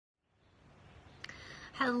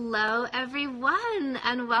Hello everyone,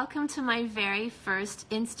 and welcome to my very first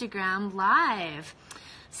Instagram Live.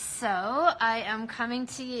 So I am coming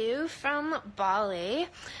to you from Bali.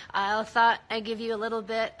 I thought I'd give you a little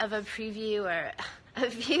bit of a preview or a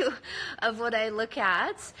view of what I look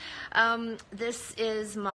at. This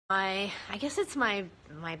is I guess it's my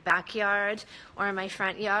backyard or my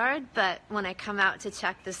front yard, but when I come out to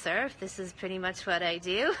check the surf, this is pretty much what I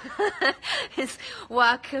do, is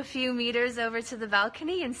walk a few meters over to the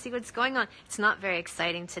balcony and see what's going on. It's not very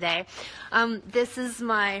exciting today. This is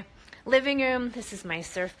my living room, this is my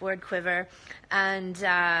surfboard quiver, and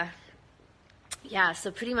yeah,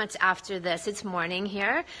 so pretty much after this, it's morning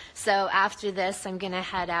here, so after this I'm gonna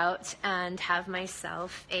head out and have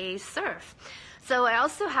myself a surf. So I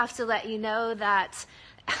also have to let you know that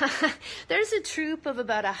there's a troop of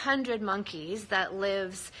about 100 monkeys that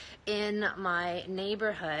lives in my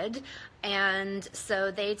neighborhood, and so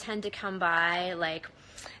they tend to come by like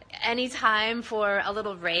anytime for a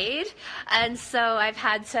little raid, and so I've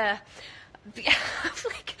had to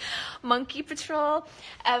like monkey patrol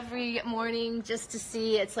every morning just to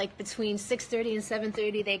see. It's like between 6:30 and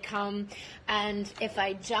 7:30 they come, and if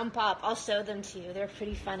I jump up, I'll show them to you. They're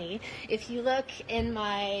pretty funny. If you look in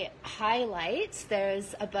my highlights,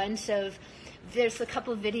 there's a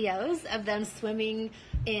couple videos of them swimming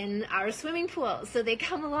in our swimming pool. So they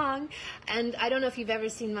come along, and I don't know if you've ever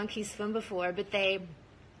seen monkeys swim before, but they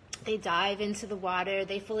dive into the water,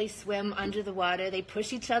 they fully swim under the water, they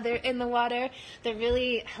push each other in the water. They're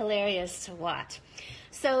really hilarious to watch.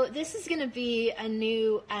 So this is going to be a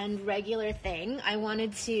new and regular thing. I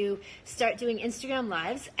wanted to start doing Instagram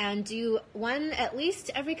Lives and do one at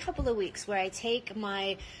least every couple of weeks where I take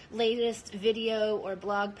my latest video or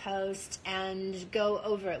blog post and go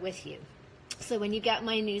over it with you. So when you get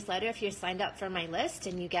my newsletter, if you're signed up for my list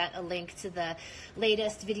and you get a link to the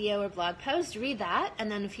latest video or blog post, read that.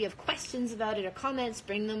 And then if you have questions about it or comments,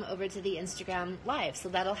 bring them over to the Instagram Live. So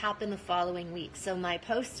that'll happen the following week. So my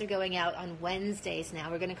posts are going out on Wednesdays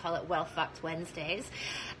now. We're going to call it Well Fucked Wednesdays.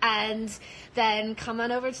 And then come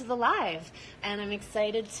on over to the live. And I'm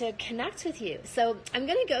excited to connect with you. So I'm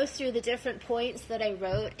going to go through the different points that I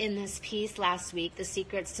wrote in this piece last week, The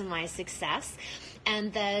Secrets to My Success.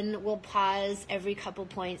 And then we'll pause every couple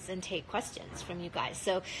points and take questions from you guys.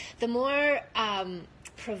 So the more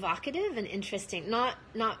provocative and interesting, not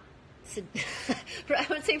I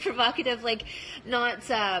would say provocative, like not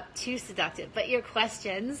too seductive, but your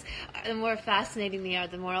questions, the more fascinating they are,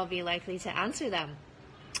 the more I'll be likely to answer them.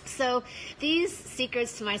 So these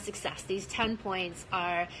secrets to my success, these 10 points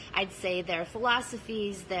are, I'd say, they're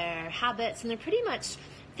philosophies, they're habits, and they're pretty much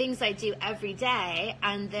things I do every day,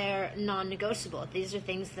 and they're non-negotiable. These are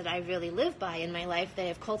things that I really live by in my life that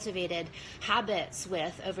I've cultivated habits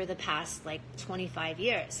with over the past 25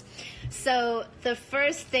 years. So the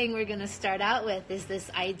first thing we're going to start out with is this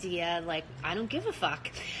idea, I don't give a fuck.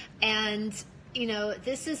 And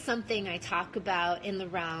this is something I talk about in the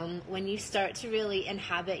realm when you start to really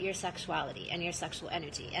inhabit your sexuality and your sexual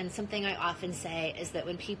energy. And something I often say is that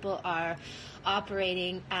when people are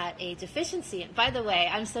operating at a deficiency, and by the way,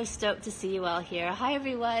 I'm so stoked to see you all here. Hi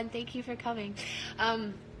everyone, thank you for coming.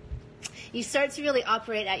 You start to really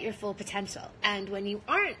operate at your full potential. And when you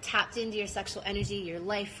aren't tapped into your sexual energy, your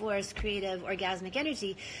life force, creative, orgasmic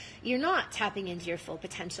energy, you're not tapping into your full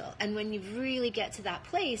potential. And when you really get to that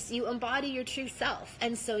place, you embody your true self.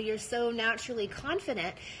 And so you're so naturally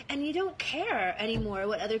confident, and you don't care anymore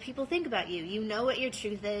what other people think about you. You know what your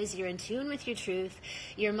truth is. You're in tune with your truth.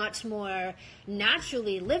 You're much more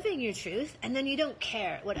naturally living your truth, and then you don't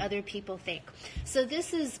care what other people think. So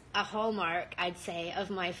this is a hallmark, I'd say, of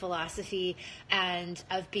my philosophy and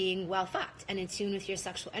of being well fucked and in tune with your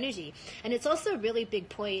sexual energy. And it's also a really big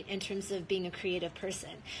point in terms of being a creative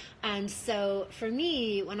person. And so for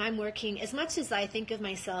me, when I'm working, as much as I think of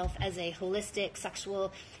myself as a holistic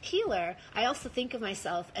sexual healer, I also think of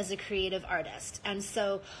myself as a creative artist. And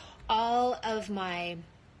so all of my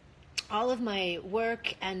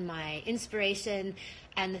work and my inspiration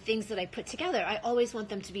and the things that I put together, I always want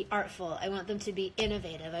them to be artful. I want them to be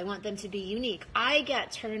innovative. I want them to be unique. I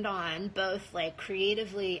get turned on both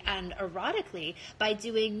creatively and erotically by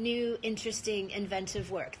doing new, interesting,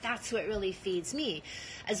 inventive work. That's what really feeds me,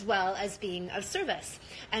 as well as being of service.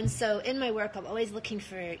 And so in my work, I'm always looking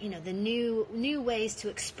for, the new ways to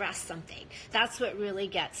express something. That's what really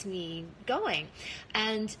gets me going.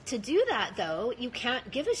 And to do that, though, you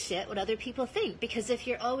can't give a shit what other people think, because if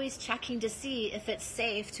you're always checking to see if it's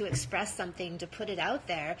safe to express something, to put it out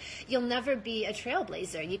there, you'll never be a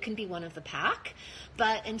trailblazer. You can be one of the pack,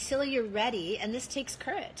 but until you're ready, and this takes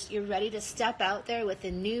courage, you're ready to step out there with a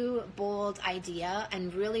new, bold idea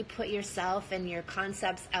and really put yourself and your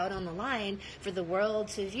concepts out on the line for the world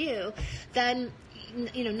to view, then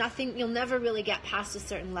you'll never really get past a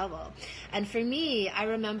certain level. And for me, I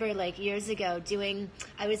remember like years ago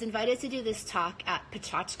I was invited to do this talk at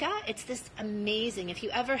Pechachka. It's this amazing, if you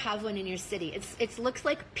ever have one in your city, it looks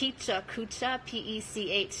like Pizza Kucha,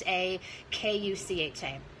 Pechakucha.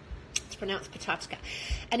 It's pronounced Pechachka.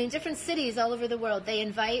 And in different cities all over the world, they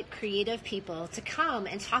invite creative people to come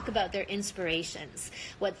and talk about their inspirations.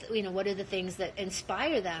 What are the things that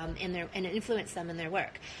inspire them and influence them in their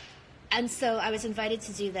work. And so I was invited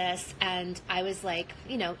to do this, and I was like,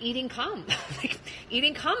 eating calm. Like,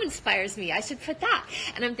 eating calm inspires me. I should put that.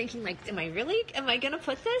 And I'm thinking, like, am I going to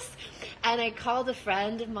put this? And I called a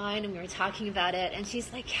friend of mine, and we were talking about it, and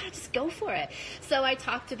she's like, yeah, just go for it. So I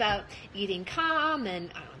talked about eating calm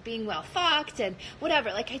and being well fucked and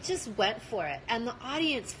whatever. Like, I just went for it. And the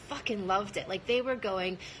audience fucking loved it. Like, they were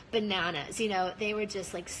going bananas. They were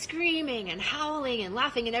just, like, screaming and howling and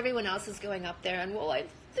laughing, and everyone else is going up there and,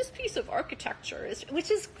 this piece of architecture which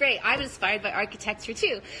is great. I'm inspired by architecture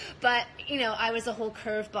too. But, I was a whole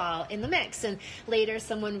curveball in the mix. And later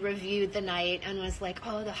someone reviewed the night and was like,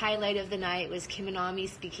 oh, the highlight of the night was Kiminami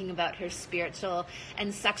speaking about her spiritual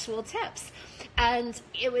and sexual tips. And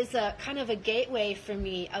it was a kind of a gateway for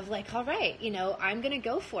me of like, all right, I'm going to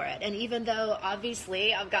go for it. And even though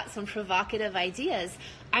obviously I've got some provocative ideas,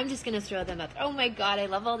 I'm just going to throw them up. Oh my God, I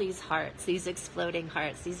love all these hearts, these exploding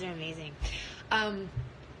hearts. These are amazing.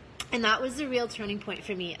 And that was the real turning point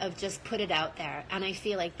for me of just put it out there. And I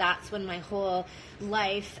feel like that's when my whole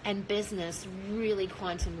life and business really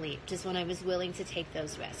quantum leaped, is when I was willing to take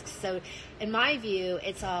those risks. So in my view,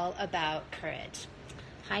 it's all about courage.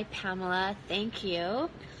 Hi, Pamela. Thank you.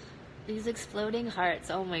 These exploding hearts.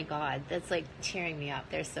 Oh my God. That's like cheering me up.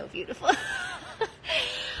 They're so beautiful.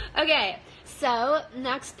 Okay. So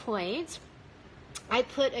next point. I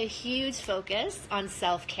put a huge focus on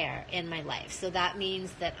self-care in my life. So that means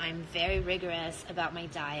that I'm very rigorous about my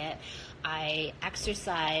diet. I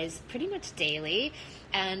exercise pretty much daily,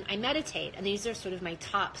 and I meditate. And these are sort of my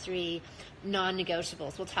top 3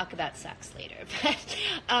 non-negotiables. We'll talk about sex later.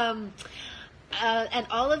 And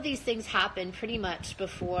all of these things happen pretty much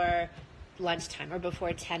before lunchtime or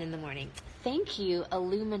before 10 in the morning. Thank you,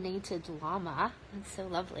 Illuminated Llama. That's so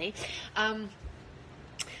lovely.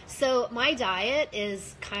 So my diet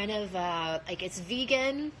is kind of it's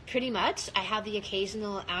vegan, pretty much. I have the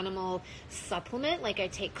occasional animal supplement, like I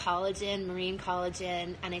take collagen, marine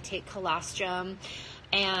collagen, and I take colostrum.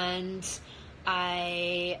 And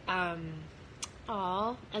as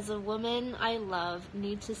a woman I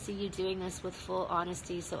need to see you doing this with full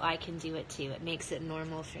honesty so I can do it too. It makes it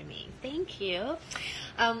normal for me. Thank you.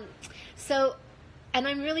 And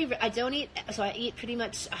I eat pretty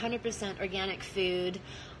much 100% organic food.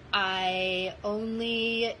 I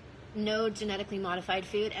only know genetically modified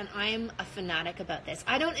food, and I'm a fanatic about this.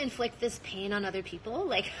 I don't inflict this pain on other people.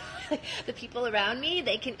 Like the people around me,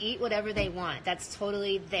 they can eat whatever they want. That's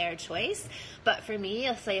totally their choice. But for me,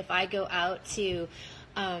 I'll say if I go out to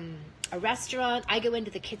a restaurant, I go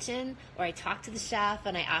into the kitchen or I talk to the chef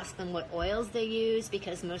and I ask them what oils they use,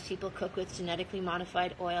 because most people cook with genetically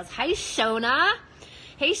modified oils. Hi, Shona.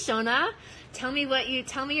 Hey, Shona. Tell me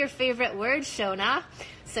your favorite word, Shona.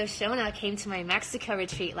 So Shona came to my Mexico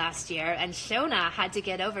retreat last year, and Shona had to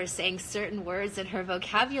get over saying certain words in her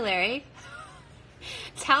vocabulary.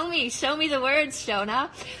 Show me the words, Shona.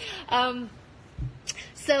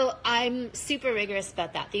 So I'm super rigorous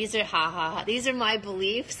about that. These are my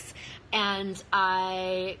beliefs. And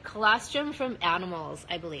colostrum from animals,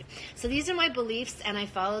 I believe. So these are my beliefs, and I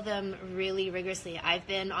follow them really rigorously. I've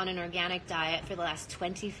been on an organic diet for the last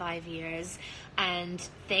 25 years, and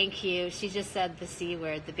thank you. She just said the C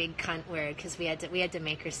word, the big cunt word, because we had to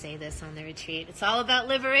make her say this on the retreat. It's all about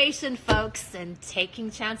liberation, folks, and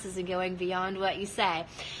taking chances and going beyond what you say.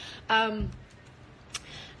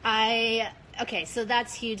 Okay, so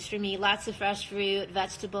that's huge for me. Lots of fresh fruit,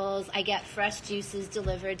 vegetables. I get fresh juices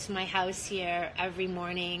delivered to my house here every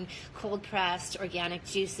morning. Cold-pressed organic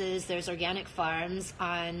juices. There's organic farms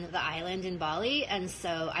on the island in Bali, and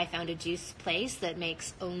so I found a juice place that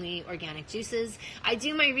makes only organic juices. I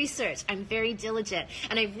do my research. I'm very diligent.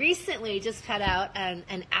 And I recently just put out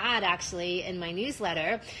an ad, actually, in my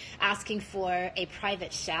newsletter asking for a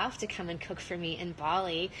private chef to come and cook for me in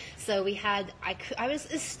Bali. So I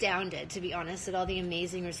was astounded, to be honest, at all the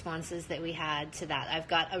amazing responses that we had to that. I've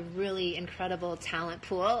got a really incredible talent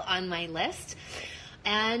pool on my list.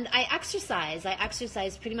 And I exercise. I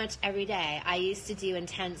exercise pretty much every day. I used to do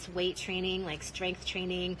intense weight training, like strength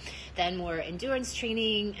training, then more endurance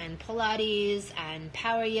training and Pilates and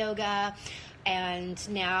power yoga. And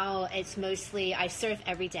now it's mostly, I surf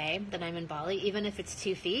every day that I'm in Bali, even if it's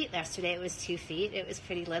 2 feet. Yesterday it was 2 feet. It was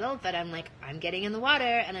pretty little, but I'm like, I'm getting in the water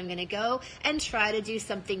and I'm going to go and try to do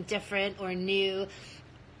something different or new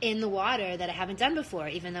in the water that I haven't done before,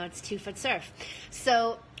 even though it's 2-foot surf.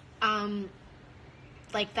 So,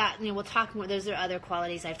 like that, we'll talk more. Those are other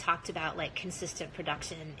qualities I've talked about, like consistent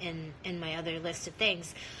production in my other list of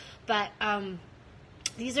things. But,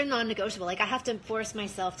 these are non-negotiable. Like I have to force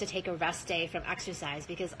myself to take a rest day from exercise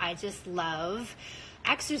because I just love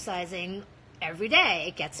exercising every day.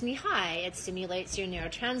 It gets me high. It stimulates your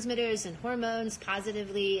neurotransmitters and hormones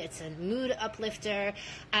positively. It's a mood uplifter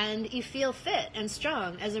and you feel fit and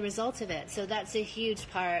strong as a result of it. So that's a huge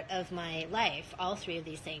part of my life, all 3 of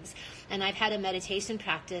these things. And I've had a meditation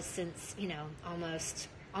practice since,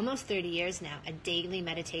 almost 30 years now, a daily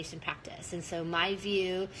meditation practice. And so my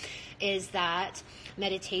view is that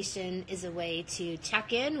meditation is a way to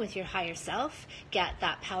check in with your higher self, get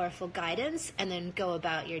that powerful guidance, and then go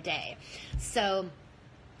about your day. So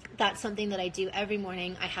that's something that I do every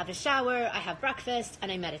morning. I have a shower, I have breakfast, and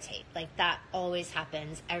I meditate. Like that always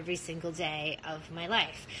happens every single day of my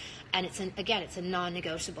life. And it's a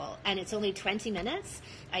non-negotiable. And it's only 20 minutes.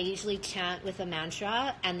 I usually chant with a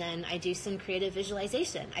mantra, and then I do some creative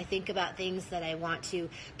visualization. I think about things that I want to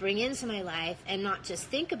bring into my life, and not just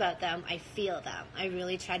think about them, I feel them. I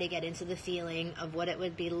really try to get into the feeling of what it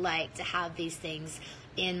would be like to have these things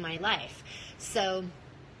in my life. So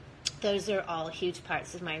those are all huge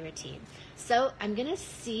parts of my routine. So I'm going to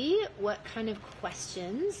see what kind of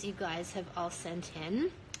questions you guys have all sent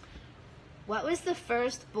in. What was the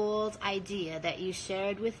first bold idea that you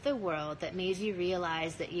shared with the world that made you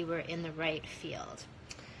realize that you were in the right field?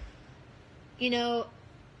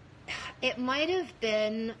 It might have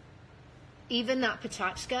been even that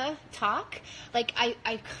Pachachka talk. Like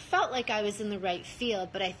I felt like I was in the right field,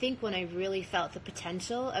 but I think when I really felt the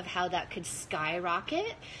potential of how that could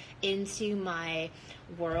skyrocket into my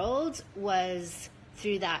world was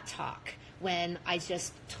through that talk. When I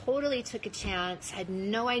just totally took a chance, had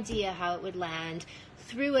no idea how it would land,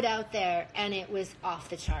 threw it out there, and it was off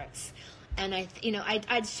the charts. And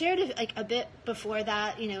I'd shared it like a bit before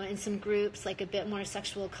that, in some groups, like a bit more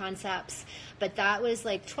sexual concepts, but that was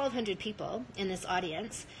like 1,200 people in this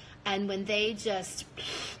audience. And when they just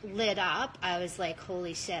lit up, I was like,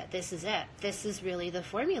 holy shit, this is it. This is really the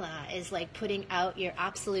formula, is like putting out your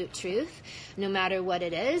absolute truth, no matter what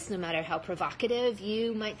it is, no matter how provocative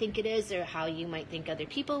you might think it is or how you might think other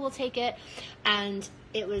people will take it. And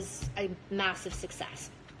it was a massive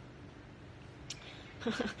success.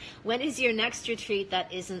 When is your next retreat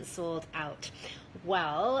that isn't sold out?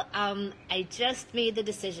 Well, I just made the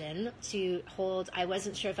decision to hold. I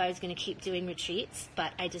wasn't sure if I was going to keep doing retreats,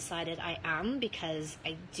 but I decided I am because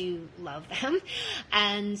I do love them.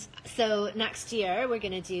 And so next year we're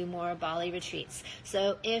going to do more Bali retreats.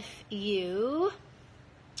 So if you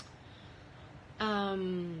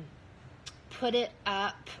put it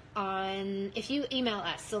up on, if you email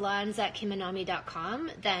us,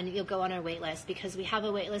 salons@kiminami.com, then you'll go on our wait list, because we have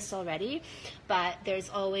a wait list already, but there's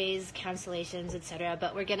always cancellations, etc.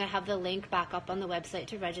 But we're going to have the link back up on the website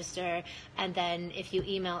to register, and then if you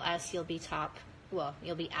email us, you'll be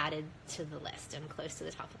added to the list and close to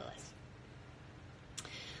the top of the list.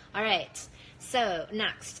 All right, so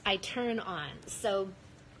next, I turn on. So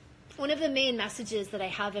one of the main messages that I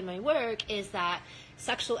have in my work is that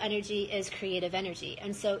sexual energy is creative energy.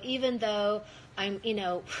 And so even though I'm,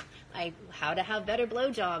 how to have better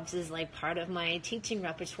blowjobs is like part of my teaching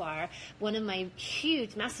repertoire, one of my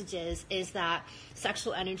huge messages is that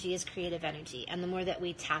sexual energy is creative energy. And the more that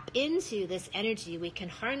we tap into this energy, we can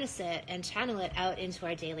harness it and channel it out into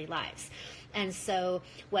our daily lives. And so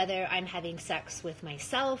whether I'm having sex with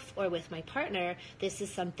myself or with my partner, this is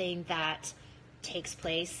something that takes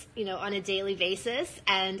place, on a daily basis,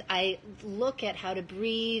 and I look at how to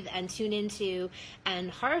breathe and tune into and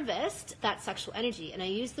harvest that sexual energy. And I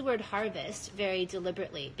use the word harvest very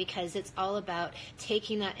deliberately, because it's all about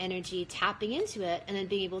taking that energy, tapping into it, and then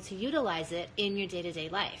being able to utilize it in your day-to-day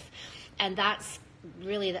life. And that's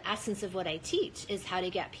really the essence of what I teach, is how to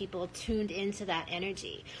get people tuned into that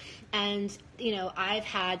energy. And, I've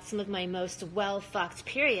had some of my most well-fucked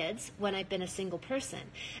periods when I've been a single person.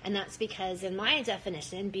 And that's because in my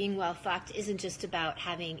definition, being well-fucked isn't just about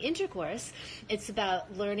having intercourse. It's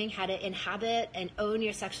about learning how to inhabit and own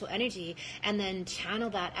your sexual energy and then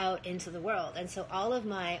channel that out into the world. And so all of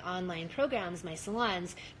my online programs, my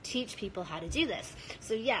salons, teach people how to do this.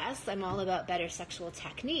 So yes, I'm all about better sexual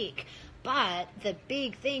technique, but the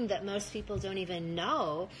big thing that most people don't even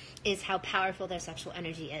know is how powerful their sexual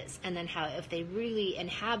energy is, and then how if they really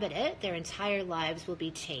inhabit it, their entire lives will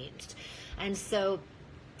be changed. And so,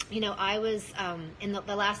 I was, in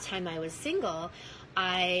the last time I was single,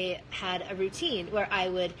 I had a routine where I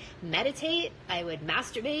would meditate, I would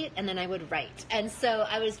masturbate, and then I would write. And so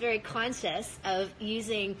I was very conscious of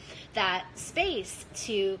using that space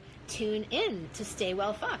to tune in, to stay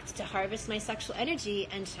well fucked, to harvest my sexual energy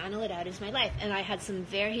and channel it out into my life. And I had some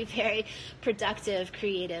very, very productive,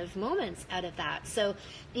 creative moments out of that. So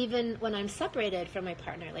even when I'm separated from my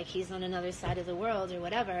partner, like he's on another side of the world or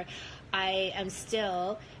whatever, I am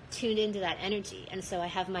still tuned into that energy. And so I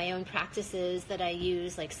have my own practices that I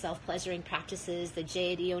use, like self-pleasuring practices, the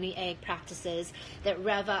jade yoni egg practices that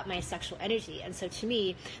rev up my sexual energy. And so to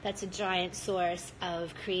me, that's a giant source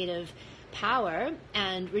of creative power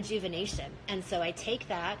and rejuvenation. And so I take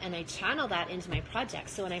that and I channel that into my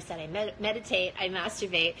projects. So when I said I meditate, I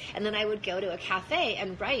masturbate, and then I would go to a cafe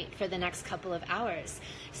and write for the next couple of hours.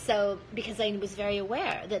 So because I was very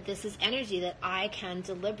aware that this is energy that I can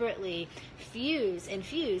deliberately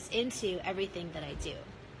infuse into everything that I do.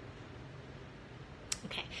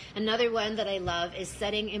 Okay, another one that I love is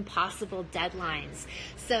setting impossible deadlines.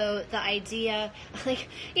 So the idea,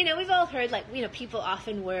 we've all heard, people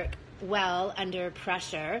often work well under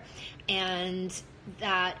pressure, and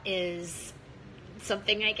that is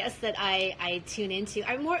something I guess that I tune into.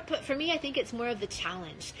 But for me, I think it's more of the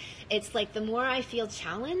challenge. It's like the more I feel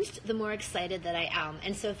challenged, the more excited that I am.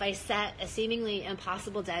 And so if I set a seemingly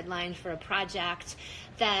impossible deadline for a project,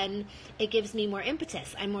 then it gives me more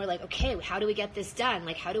impetus. I'm more like, okay, how do we get this done?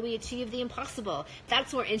 Like, how do we achieve the impossible?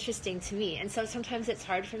 That's more interesting to me. And so sometimes it's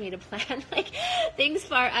hard for me to plan things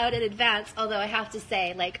far out in advance. Although I have to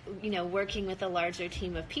say, working with a larger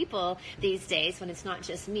team of people these days, when it's not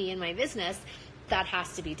just me and my business, that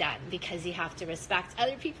has to be done because you have to respect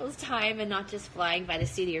other people's time and not just flying by the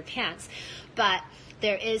seat of your pants. But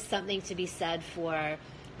there is something to be said for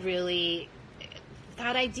really,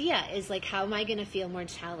 that idea is like, how am I going to feel more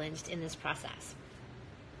challenged in this process?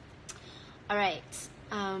 All right.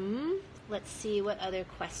 Let's see what other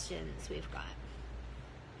questions we've got.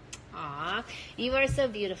 Aw, you are so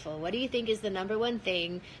beautiful. What do you think is the number one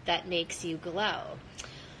thing that makes you glow?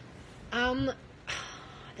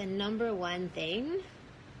 The number one thing?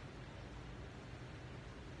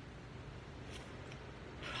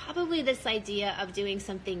 Probably this idea of doing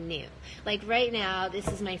something new. Like right now, this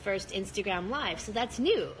is my first Instagram Live, so that's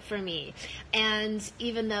new for me. And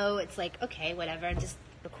even though it's like, okay, whatever, I'm just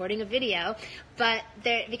recording a video, but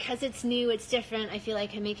because it's new, it's different, I feel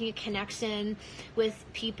like I'm making a connection with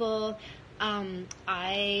people.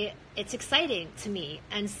 It's exciting to me.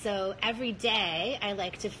 And so every day I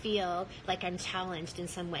like to feel like I'm challenged in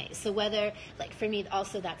some way. So whether, for me,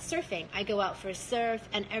 also that's surfing. I go out for a surf,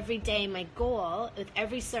 and every day my goal with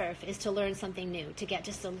every surf is to learn something new, to get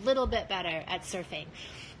just a little bit better at surfing.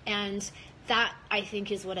 And that, I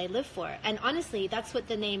think, is what I live for. And honestly, that's what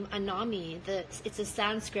the name Anami, it's a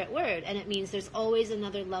Sanskrit word, and it means there's always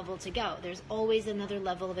another level to go. There's always another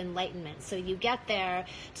level of enlightenment. So you get there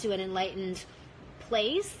to an enlightened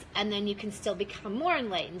place, and then you can still become more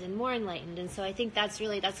enlightened and more enlightened. And so I think that's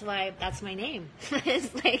why that's my name.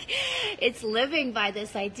 It's living by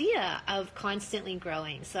this idea of constantly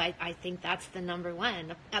growing. So I think that's the number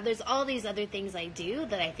one. Now, there's all these other things I do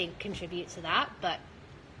that I think contribute to that, but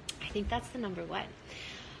I think that's the number one.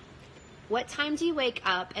 What time do you wake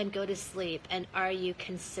up and go to sleep, and are you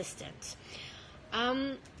consistent?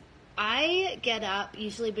 I get up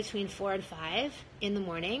usually between 4 and 5 in the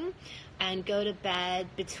morning and go to bed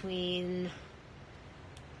between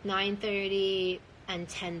 9:30 and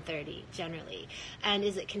 10:30 generally. And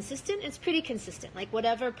is it consistent? It's pretty consistent. Like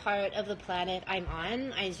whatever part of the planet I'm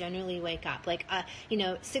on, I generally wake up.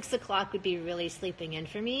 6 o'clock would be really sleeping in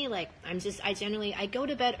for me. I go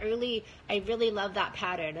to bed early. I really love that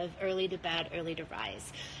pattern of early to bed, early to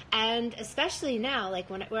rise. And especially now,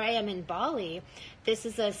 where I am in Bali, this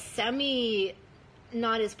is a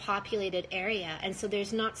not as populated area, and so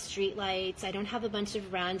there's not street lights. I don't have a bunch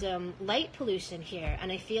of random light pollution here,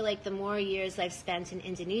 and I feel like the more years I've spent in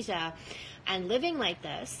Indonesia and living like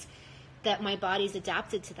this, that my body's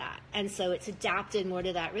adapted to that. And so it's adapted more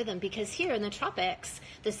to that rhythm, because here in the tropics,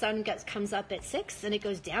 the sun comes up at 6 and it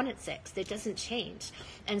goes down at 6. It doesn't change.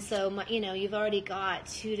 And so, you've already got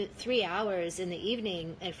 2 to 3 hours in the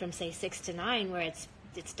evening from, say, 6 to 9 where it's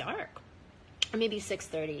dark, or maybe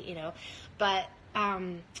 6:30, but,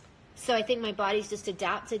 so I think my body's just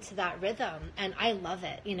adapted to that rhythm, and I love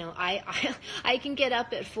it. I can get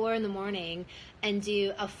up at 4 in the morning and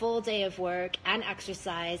do a full day of work and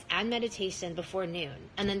exercise and meditation before noon.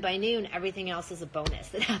 And then by noon, everything else is a bonus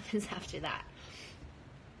that happens after that.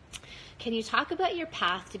 Can you talk about your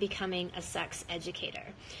path to becoming a sex educator?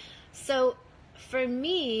 So for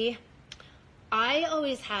me, I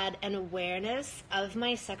always had an awareness of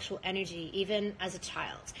my sexual energy, even as a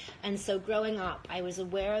child. And so growing up, I was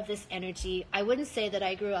aware of this energy. I wouldn't say that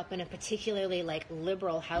I grew up in a particularly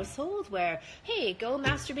liberal household where, hey, go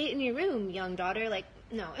masturbate in your room, young daughter.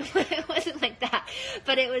 No, it wasn't like that.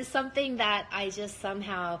 But it was something that I just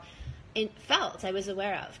somehow felt, I was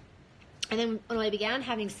aware of. And then when I began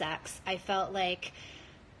having sex, I felt like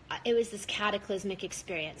it was this cataclysmic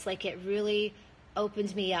experience. It really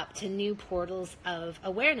opened me up to new portals of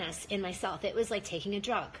awareness in myself. It was like taking a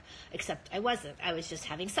drug, except I wasn't. I was just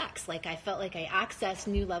having sex. I felt like I accessed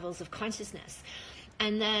new levels of consciousness.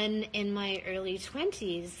 And then in my early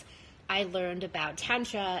 20s, I learned about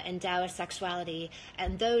Tantra and Taoist sexuality,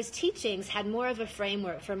 and those teachings had more of a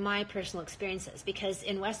framework for my personal experiences, because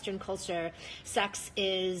in Western culture, sex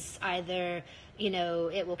is either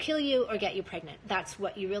it will kill you or get you pregnant. That's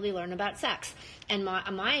what you really learn about sex. And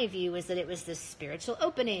my view was that it was this spiritual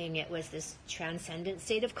opening. It was this transcendent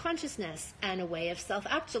state of consciousness and a way of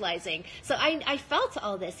self-actualizing. So I felt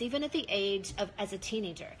all this even at the age of as a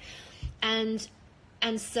teenager. And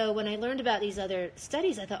so when I learned about these other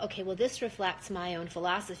studies, I thought, okay, well, this reflects my own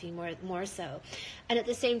philosophy more so. And at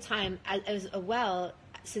the same time, I was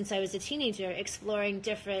since I was a teenager, exploring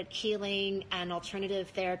different healing and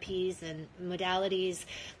alternative therapies and modalities.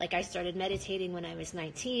 I started meditating when I was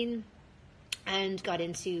 19 and got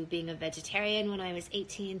into being a vegetarian when I was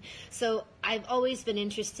 18. So I've always been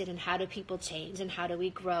interested in how do people change and how do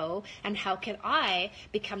we grow and how can I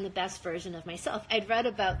become the best version of myself. I'd read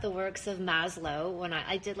about the works of Maslow when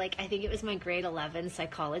I did I think it was my grade 11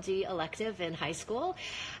 psychology elective in high school.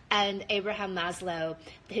 And Abraham Maslow,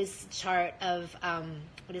 his chart of,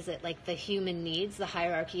 the human needs, the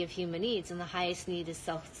hierarchy of human needs, and the highest need is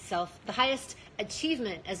the highest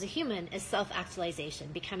achievement as a human is self-actualization,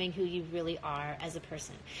 becoming who you really are as a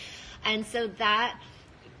person. And so that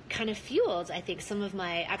kind of fueled, I think, some of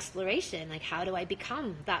my exploration, how do I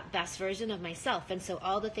become that best version of myself? And so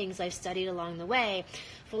all the things I've studied along the way,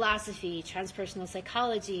 philosophy, transpersonal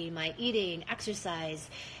psychology, my eating, exercise,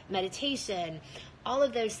 meditation, all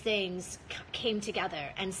of those things came together.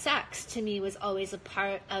 And sex, to me, was always a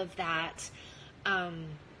part of that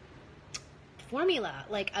formula,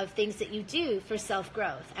 of things that you do for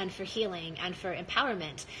self-growth and for healing and for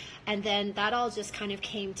empowerment. And then that all just kind of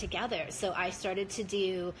came together. So I started to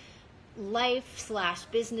do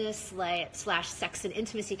life/business /sex and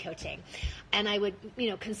intimacy coaching. And I would,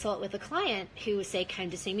 consult with a client who would say, come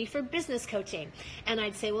to see me for business coaching. And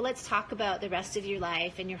I'd say, well, let's talk about the rest of your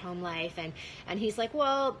life and your home life. And he's like,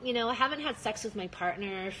 well, I haven't had sex with my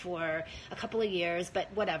partner for a couple of years, but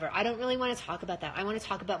whatever. I don't really want to talk about that. I want to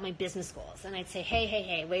talk about my business goals. And I'd say,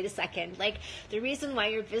 hey, wait a second. The reason why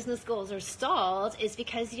your business goals are stalled is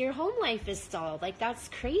because your home life is stalled. That's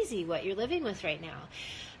crazy what you're living with right now.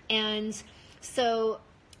 And so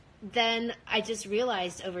then I just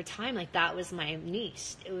realized over time, that was my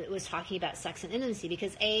niche. It was talking about sex and intimacy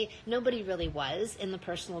because nobody really was in the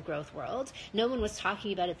personal growth world. No one was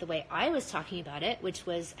talking about it the way I was talking about it, which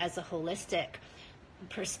was as a holistic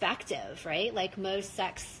perspective, right? Most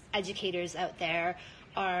sex educators out there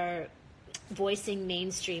are voicing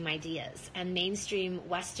mainstream ideas, and mainstream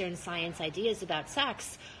Western science ideas about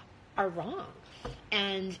sex are wrong.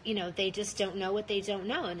 And, they just don't know what they don't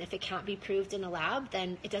know. And if it can't be proved in a lab,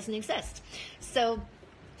 then it doesn't exist. So,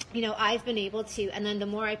 I've been able to, and then the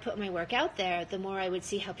more I put my work out there, the more I would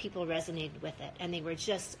see how people resonated with it. And they were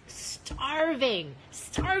just starving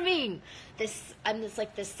this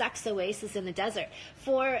sex oasis in the desert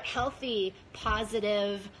for healthy,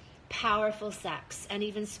 positive, powerful sex and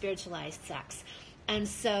even spiritualized sex. And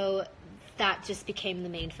so that just became the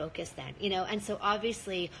main focus then, and so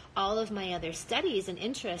obviously all of my other studies and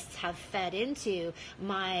interests have fed into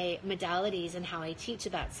my modalities and how I teach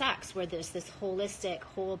about sex, where there's this holistic,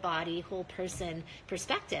 whole body, whole person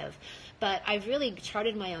perspective. But I've really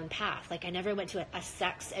charted my own path. I never went to a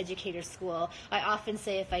sex educator school. I often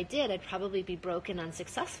say if I did, I'd probably be broke and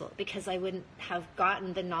unsuccessful because I wouldn't have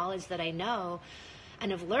gotten the knowledge that I know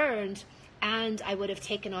and have learned, and I would have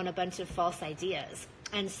taken on a bunch of false ideas.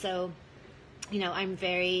 And so, I'm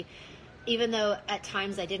very, even though at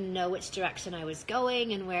times I didn't know which direction I was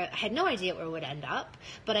going and I had no idea where it would end up,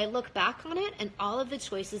 but I look back on it and all of the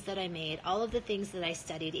choices that I made, all of the things that I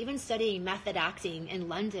studied, even studying method acting in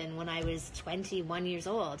London when I was 21 years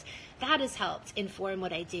old, that has helped inform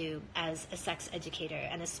what I do as a sex educator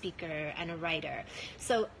and a speaker and a writer.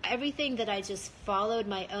 So everything that I just followed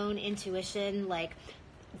my own intuition, like,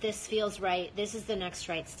 this feels right, this is the next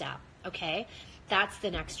right step, okay? That's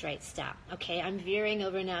the next right step. Okay, I'm veering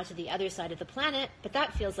over now to the other side of the planet, but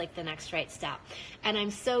that feels like the next right step. And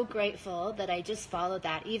I'm so grateful that I just followed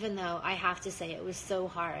that, even though I have to say it was so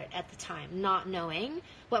hard at the time, not knowing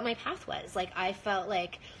what my path was. Like, I felt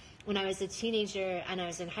like when I was a teenager and I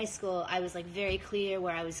was in high school, I was like very clear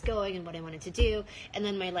where I was going and what I wanted to do. And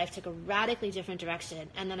then my life took a radically different direction.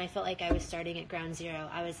 And then I felt like I was starting at ground zero.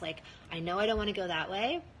 I was like, I know I don't want to go that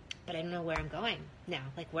way, but I don't know where I'm going now.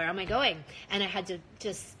 Like, where am I going? And I had to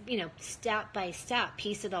just, step by step,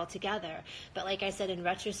 piece it all together. But like I said, in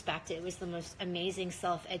retrospect, it was the most amazing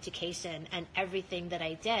self-education, and everything that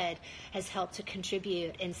I did has helped to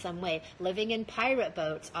contribute in some way. Living in pirate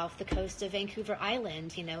boats off the coast of Vancouver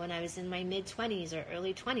Island, when I was in my mid-20s or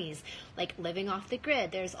early 20s, like living off the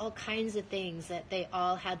grid. There's all kinds of things that they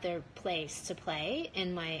all had their place to play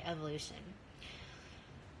in my evolution.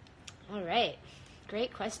 All right.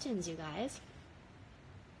 Great questions, you guys.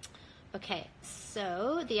 Okay,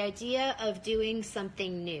 so the idea of doing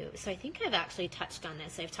something new. So I think I've actually touched on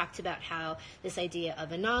this. I've talked about how this idea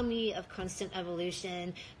of anomaly, of constant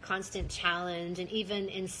evolution, constant challenge, and even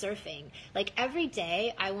in surfing. Like, every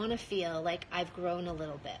day I want to feel like I've grown a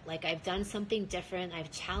little bit, like I've done something different,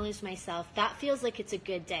 I've challenged myself. That feels like it's a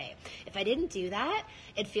good day. If I didn't do that,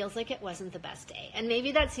 it feels like it wasn't the best day. And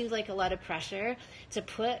maybe that seems like a lot of pressure to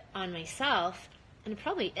put on myself, and it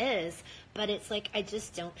probably is, but it's like I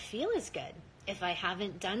just don't feel as good if I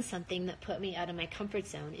haven't done something that put me out of my comfort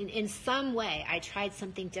zone. In some way, I tried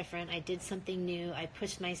something different, I did something new, I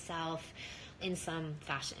pushed myself in some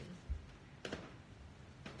fashion.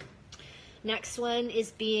 Next one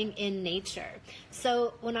is being in nature.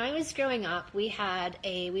 So when I was growing up, we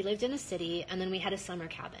lived in a city, and then we had a summer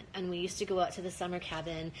cabin, and we used to go out to the summer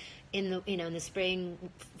cabin in the spring,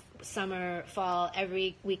 summer, fall,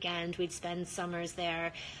 every weekend. We'd spend summers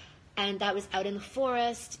there, and that was out in the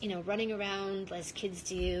forest, running around as kids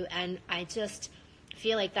do. And I just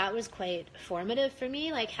feel like that was quite formative for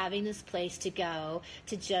me, like having this place to go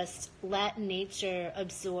to just let nature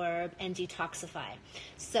absorb and detoxify.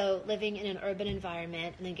 So living in an urban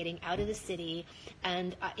environment and then getting out of the city.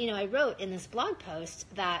 And I wrote in this blog post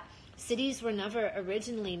that cities were never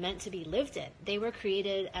originally meant to be lived in. They were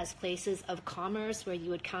created as places of commerce where you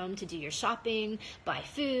would come to do your shopping, buy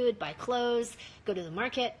food, buy clothes, go to the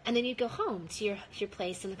market, and then you'd go home to your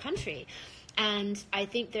place in the country. And I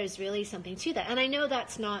think there's really something to that. And I know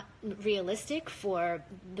that's not realistic for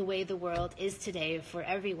the way the world is today for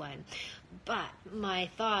everyone. But my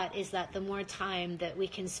thought is that the more time that we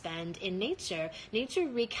can spend in nature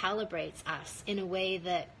recalibrates us in a way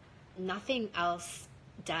that nothing else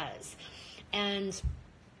does. And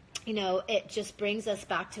it just brings us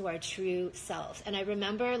back to our true selves. And I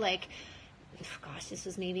remember, this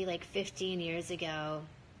was maybe 15 years ago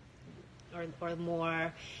or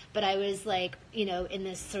more, but I was in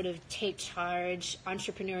this sort of take charge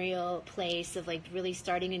entrepreneurial place of really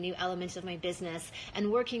starting a new element of my business and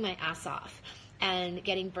working my ass off and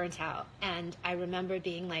getting burnt out. And I remember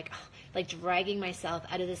being dragging myself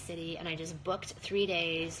out of the city, and I just booked 3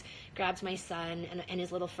 days, grabbed my son and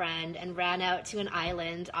his little friend, and ran out to an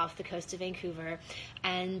island off the coast of Vancouver,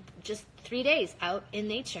 and just 3 days out in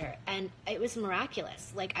nature. And it was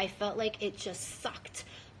miraculous. I felt like it just sucked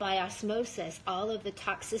by osmosis all of the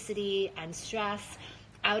toxicity and stress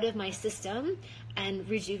out of my system and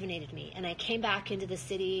rejuvenated me. And I came back into the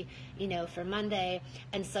city, for Monday,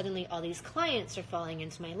 and suddenly all these clients are falling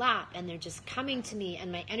into my lap, and they're just coming to me,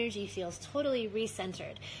 and my energy feels totally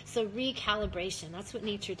recentered. So recalibration, that's what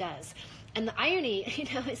nature does. And the irony,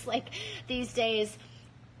 is these days,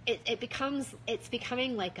 it's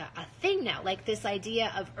becoming like a thing now, like this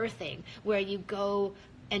idea of earthing, where you go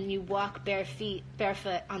and you walk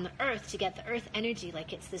barefoot on the earth to get the earth energy.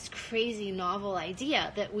 It's this crazy novel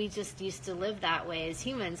idea that we just used to live that way as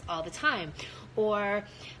humans all the time. Or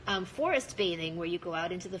forest bathing, where you go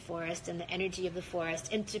out into the forest and the energy of the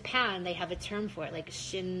forest. In Japan, they have a term for it,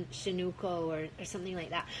 shinuko or something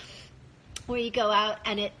like that. where you go out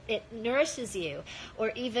and it nourishes you.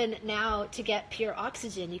 Or even now, to get pure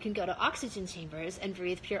oxygen, you can go to oxygen chambers and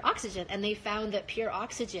breathe pure oxygen. And they found that pure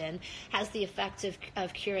oxygen has the effect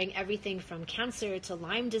of curing everything from cancer to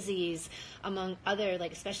Lyme disease, among other,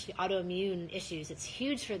 like especially autoimmune issues. It's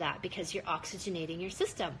huge for that because you're oxygenating your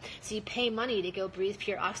system. So you pay money to go breathe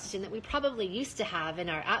pure oxygen that we probably used to have in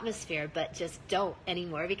our atmosphere, but just don't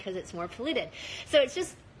anymore because it's more polluted. So it's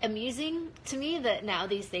just amusing to me that now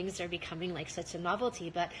these things are becoming like such a novelty.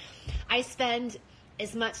 But I spend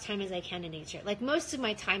as much time as I can in nature. Like most of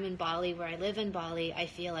my time in Bali, where I live in Bali, I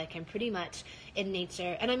feel like I'm pretty much in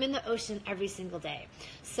nature, and I'm in the ocean every single day.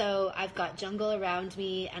 So I've got jungle around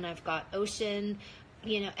me and I've got ocean,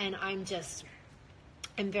 and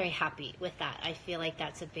I'm very happy with that. I feel like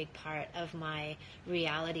that's a big part of my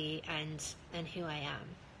reality and who I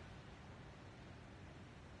am.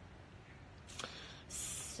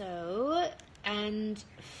 So, and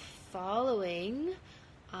following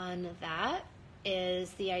on that is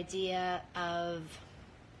the idea of,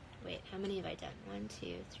 wait, how many have I done? 1, 2, 3,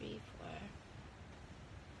 4, 5, 6,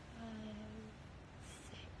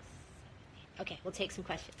 7, 8. Okay, we'll take some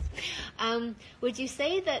questions. Would you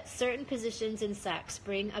say that certain positions in sex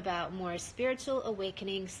bring about more spiritual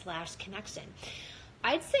awakening / connection?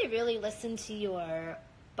 I'd say really listen to your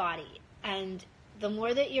body, and the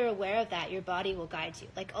more that you're aware of that, your body will guide you.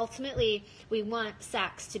 Like ultimately, we want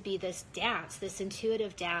sex to be this dance, this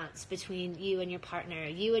intuitive dance between you and your partner,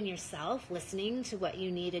 you and yourself, listening to what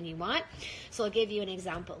you need and you want. So I'll give you an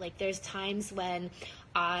example. Like there's times when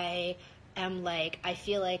I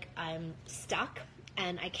feel like I'm stuck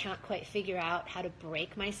and I can't quite figure out how to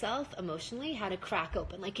break myself emotionally, how to crack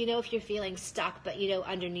open. Like, if you're feeling stuck, but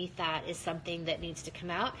underneath that is something that needs to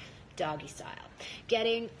come out, doggy style.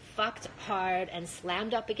 Getting fucked hard and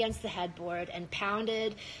slammed up against the headboard and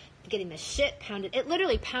pounded, getting the shit pounded. It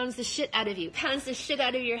literally pounds the shit out of you, pounds the shit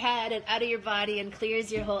out of your head and out of your body and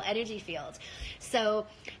clears your whole energy field. So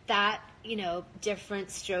that, different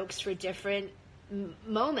strokes for different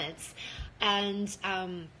moments. And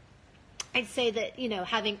I'd say that,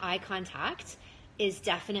 having eye contact is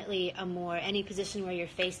definitely any position where you're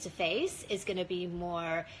face to face is going to be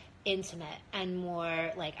more intimate and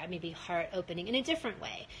more like maybe heart opening in a different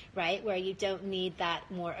way, right? Where you don't need that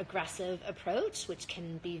more aggressive approach, which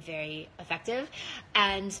can be very effective.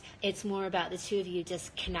 And it's more about the two of you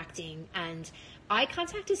just connecting. And eye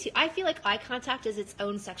contact I feel like eye contact is its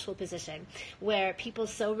own sexual position where people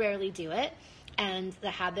so rarely do it. And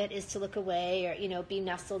the habit is to look away or, be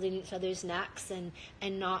nestled in each other's necks and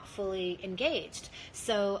not fully engaged.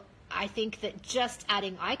 So I think that just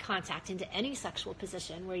adding eye contact into any sexual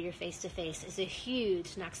position where you're face to face is a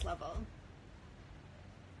huge next level.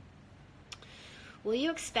 Will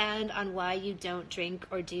you expand on why you don't drink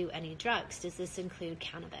or do any drugs? Does this include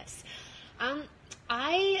cannabis?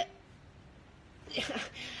 I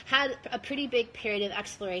had a pretty big period of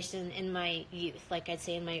exploration in my youth, like I'd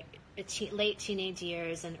say in my late teenage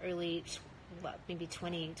years and early maybe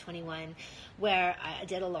 20, 21, where I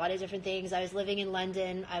did a lot of different things. I was living in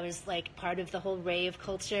London. I was like part of the whole rave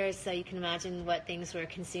culture, so you can imagine what things were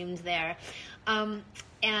consumed there. But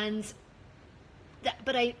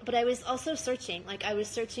I was also searching. Like I was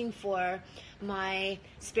searching for my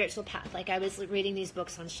spiritual path. Like I was reading these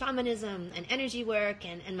books on shamanism and energy work,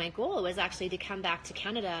 and my goal was actually to come back to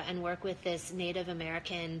Canada and work with this Native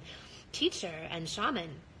American teacher and shaman.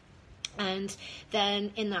 And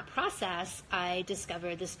then in that process, I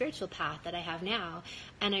discovered the spiritual path that I have now.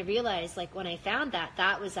 And I realized, like, when I found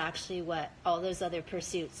that was actually what all those other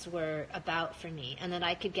pursuits were about for me. And that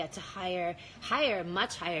I could get to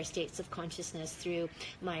much higher states of consciousness through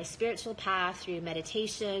my spiritual path, through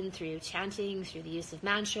meditation, through chanting, through the use of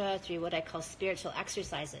mantra, through what I call spiritual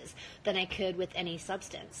exercises, than I could with any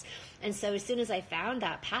substance. And so as soon as I found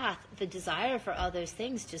that path, the desire for all those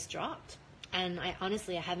things just dropped. And I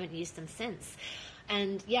haven't used them since.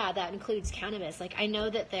 And yeah, that includes cannabis. Like I know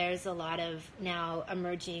that there's a lot of now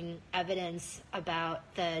emerging evidence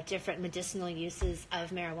about the different medicinal uses of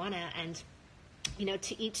marijuana, and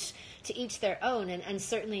to each their own. And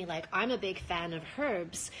certainly, like, I'm a big fan of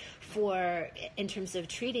herbs in terms of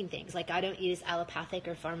treating things. Like I don't use allopathic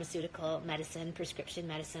or pharmaceutical medicine, prescription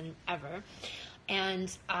medicine ever.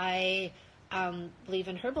 And I believe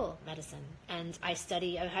in herbal medicine, and I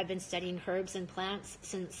have been studying herbs and plants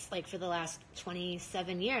since for the last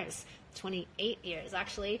 28 years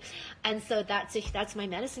actually. And so that's my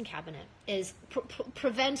medicine cabinet. Is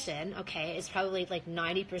prevention, okay, is probably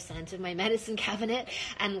 90% of my medicine cabinet,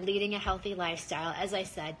 and leading a healthy lifestyle, as I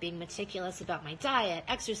said, being meticulous about my diet,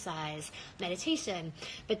 exercise, meditation.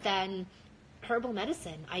 But then herbal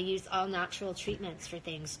medicine. I use all natural treatments for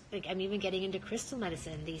things. Like, I'm even getting into crystal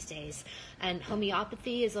medicine these days. And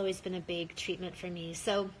homeopathy has always been a big treatment for me.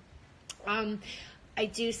 So I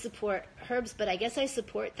do support herbs, but I guess I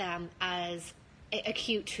support them as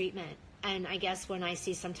acute treatment. And I guess when I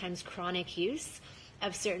see sometimes chronic use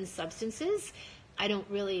of certain substances, I don't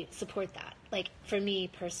really support that. Like, for me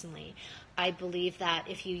personally, I believe that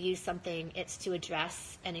if you use something, it's to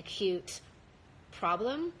address an acute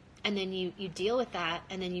problem, and then you deal with that,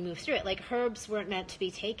 and then you move through it. Like, herbs weren't meant to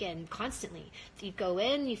be taken constantly. So you go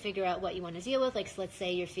in, you figure out what you want to deal with. Like, so let's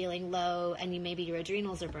say you're feeling low, and maybe your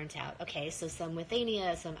adrenals are burnt out. Okay, so some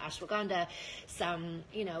withania, some ashwagandha, some,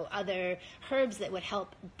 other herbs that would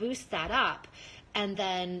help boost that up. And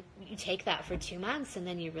then you take that for 2 months, and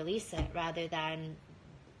then you release it, rather than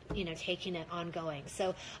taking it ongoing.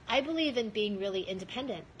 So I believe in being really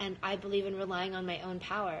independent, and I believe in relying on my own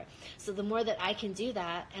power. So the more that I can do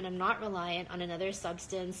that, and I'm not reliant on another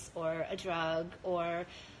substance or a drug or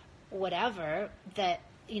whatever, that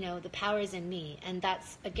the power is in me. And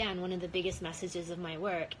that's, again, one of the biggest messages of my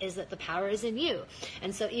work, is that the power is in you.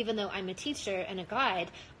 And so even though I'm a teacher and a guide,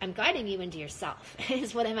 I'm guiding you into yourself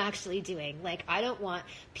is what I'm actually doing. Like, I don't want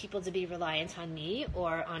people to be reliant on me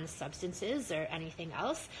or on substances or anything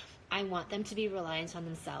else. I want them to be reliant on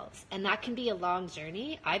themselves. And that can be a long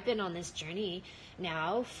journey. I've been on this journey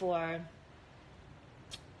now for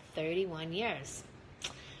 31 years.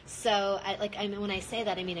 So when I say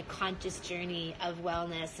that, I mean a conscious journey of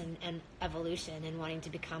wellness and evolution, and wanting to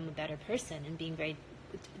become a better person, and being very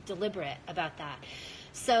deliberate about that.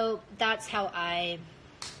 So that's how I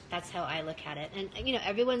look at it. And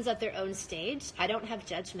everyone's at their own stage. I don't have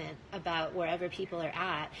judgment about wherever people are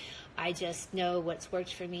at. I just know what's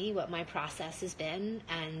worked for me, what my process has been,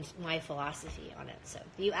 and my philosophy on it. So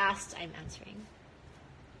you asked, I'm answering.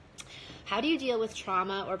 How do you deal with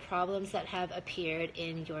trauma or problems that have appeared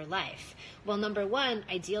in your life? Well, number one,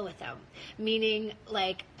 I deal with them. Meaning,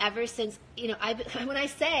 like, ever since, when I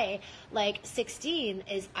say, 16,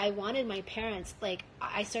 is I wanted my parents,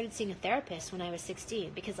 I started seeing a therapist when I was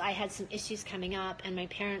 16, because I had some issues coming up, and my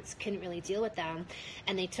parents couldn't really deal with them,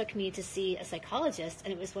 and they took me to see a psychologist,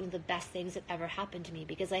 and it was one of the best things that ever happened to me,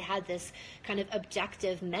 because I had this kind of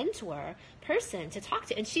objective mentor person to talk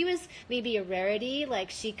to. And she was maybe a rarity. Like,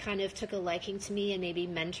 she kind of took a liking to me and maybe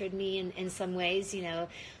mentored me in some ways,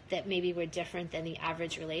 that maybe were different than the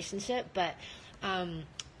average relationship. But,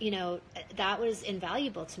 that was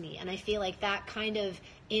invaluable to me. And I feel like that kind of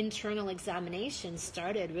internal examination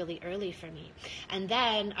started really early for me. And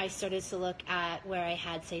then I started to look at where I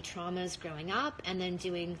had, say, traumas growing up, and then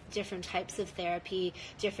doing different types of therapy,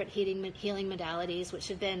 different healing modalities, which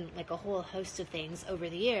have been like a whole host of things over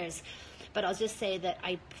the years. But I'll just say that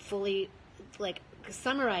I fully,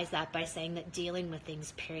 summarize that by saying that dealing with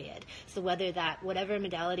things, period. So whatever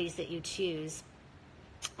modalities that you choose,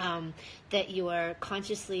 that you are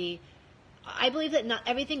consciously, I believe that not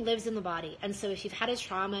everything lives in the body. And so if you've had a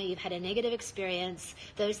trauma, you've had a negative experience,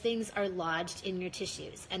 those things are lodged in your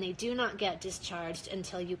tissues, and they do not get discharged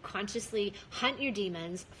until you consciously hunt your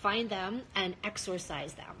demons, find them, and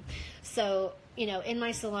exorcise them. So, in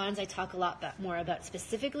my salons, I talk a lot more about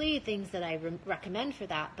specifically things that I recommend for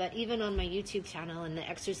that. But even on my YouTube channel and the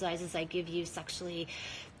exercises I give you sexually,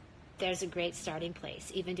 there's a great starting place.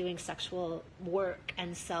 Even doing sexual work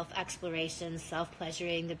and self-exploration,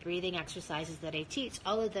 self-pleasuring, the breathing exercises that I teach,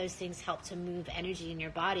 all of those things help to move energy in your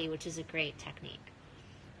body, which is a great technique.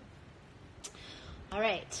 All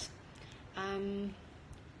right.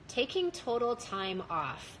 Taking total time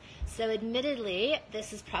off. So admittedly,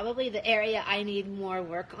 this is probably the area I need more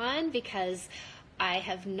work on, because I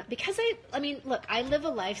live a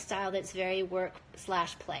lifestyle that's very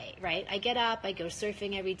work/play, right? I get up, I go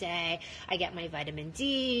surfing every day, I get my vitamin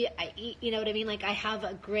D, I eat, you know what I mean? I have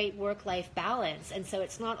a great work-life balance. And so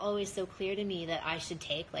it's not always so clear to me that I should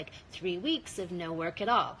take 3 weeks of no work at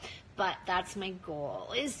all. But that's my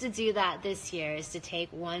goal, is to do that this year, is to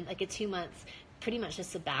take a 2 months, pretty much a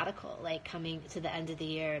sabbatical, coming to the end of the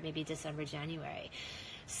year, maybe December, January.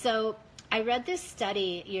 So I read this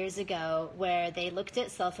study years ago where they looked at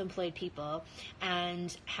self-employed people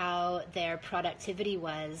and how their productivity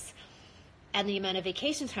was and the amount of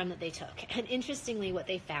vacation time that they took. And interestingly, what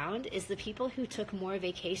they found is the people who took more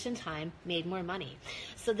vacation time made more money.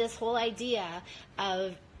 So this whole idea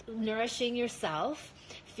of nourishing yourself,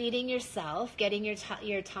 feeding yourself, getting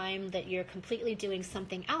your time that you're completely doing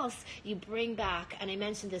something else, you bring back, and I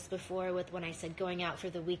mentioned this before with when I said going out for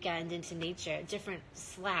the weekend into nature, different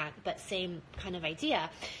slant, but same kind of idea,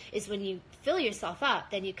 is when you fill yourself up,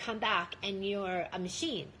 then you come back and you're a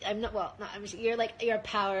machine. Not a machine, you're a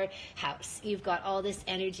powerhouse. You've got all this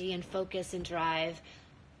energy and focus and drive.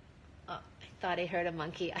 Thought I heard a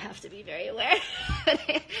monkey. I have to be very aware.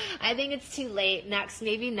 I think it's too late.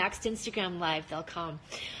 Maybe next Instagram Live they'll come.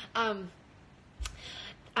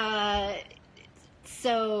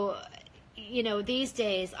 So, these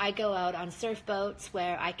days I go out on surf boats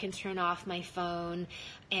where I can turn off my phone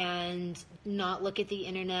and not look at the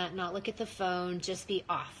internet, not look at the phone, just be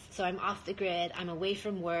off. So I'm off the grid. I'm away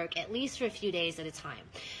from work, at least for a few days at a time.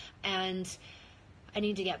 And I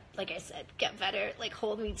need to get, like I said, get better. Like,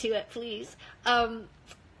 hold me to it, please.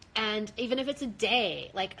 And even if it's a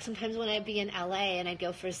day, like sometimes when I'd be in LA and I'd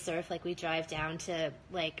go for a surf, like we drive down to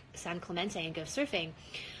like San Clemente and go surfing,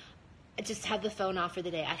 I'd just have the phone off for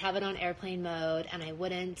the day. I'd have it on airplane mode and I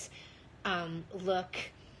wouldn't look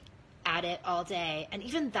at it all day. And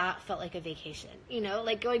even that felt like a vacation,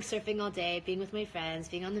 like going surfing all day, being with my friends,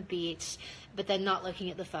 being on the beach, but then not looking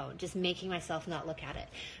at the phone, just making myself not look at it.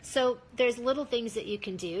 So there's little things that you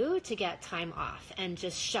can do to get time off and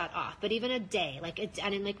just shut off. But even a day,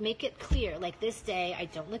 make it clear, like this day, I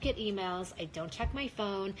don't look at emails, I don't check my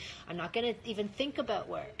phone, I'm not going to even think about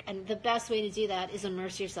work. And the best way to do that is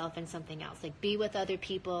immerse yourself in something else, like be with other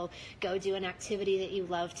people, go do an activity that you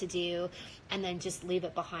love to do, and then just leave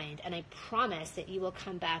it behind. And I promise that you will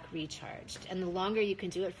come back recharged. And the longer you can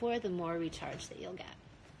do it for, the more recharged that you'll get.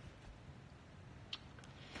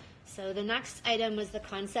 So the next item was the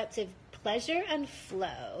concept of pleasure and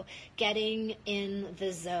flow, getting in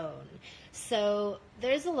the zone. So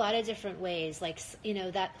there's a lot of different ways, like,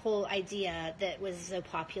 that whole idea that was so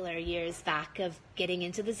popular years back of getting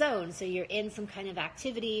into the zone. So you're in some kind of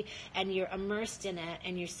activity and you're immersed in it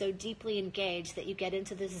and you're so deeply engaged that you get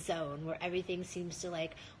into this zone where everything seems to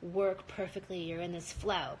like work perfectly. You're in this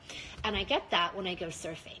flow. And I get that when I go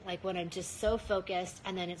surfing, like when I'm just so focused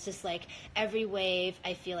and then it's just like every wave,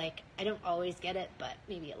 I feel like I don't always get it, but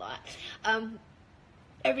maybe a lot.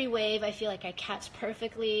 Every wave I feel like I catch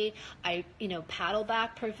perfectly, I paddle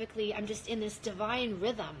back perfectly, I'm just in this divine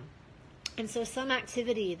rhythm. And so some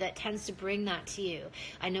activity that tends to bring that to you,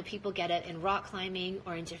 I know people get it in rock climbing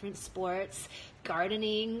or in different sports,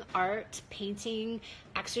 gardening, art, painting,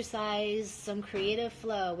 exercise, some creative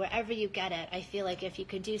flow, wherever you get it. I feel like if you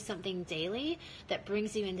can do something daily that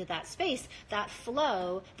brings you into that space, that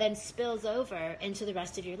flow then spills over into the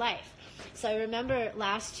rest of your life. So I remember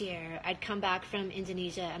last year I'd come back from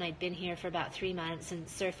Indonesia and I'd been here for about 3 months and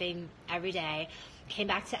surfing every day, came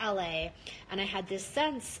back to LA, and I had this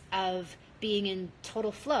sense of being in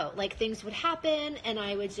total flow. Like things would happen and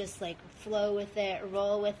I would just like flow with it,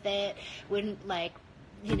 roll with it, wouldn't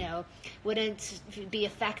be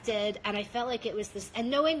affected. And I felt like it was this, and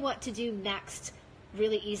knowing what to do next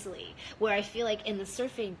really easily, where I feel like in the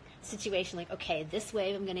surfing situation, like, okay, this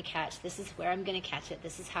wave I'm going to catch, this is where I'm going to catch it,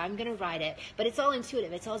 this is how I'm going to ride it, but it's all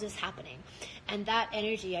intuitive, it's all just happening. And that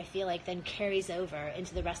energy, I feel like, then carries over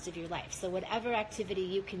into the rest of your life. So whatever activity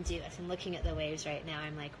you can do, as I'm looking at the waves right now,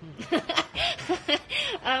 I'm like,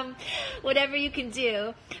 whatever you can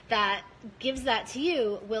do that gives that to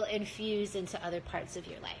you will infuse into other parts of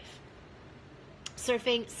your life.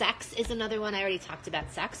 Surfing, sex is another one. I already talked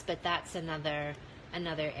about sex, but that's another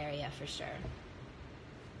area for sure.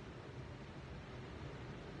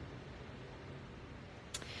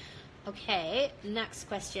 Okay, next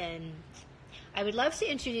question. I would love to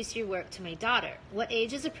introduce your work to my daughter. What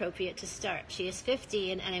age is appropriate to start? She is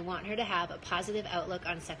 15 and I want her to have a positive outlook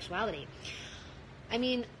on sexuality. I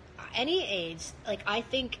mean, any age, like I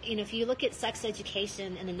think, if you look at sex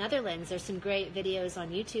education in the Netherlands, there's some great videos on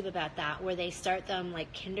YouTube about that where they start them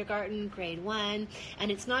like kindergarten, grade 1,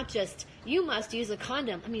 and it's not just, you must use a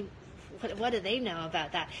condom. I mean, what do they know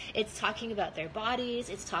about that? It's talking about their bodies.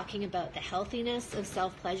 It's talking about the healthiness of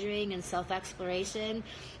self-pleasuring and self-exploration.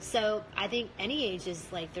 So I think any age is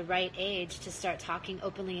like the right age to start talking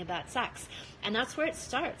openly about sex. And that's where it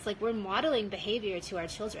starts. Like, we're modeling behavior to our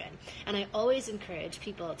children. And I always encourage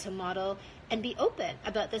people to model and be open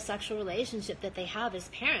about the sexual relationship that they have as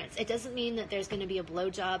parents. It doesn't mean that there's going to be a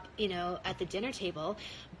blowjob, at the dinner table,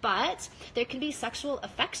 but there can be sexual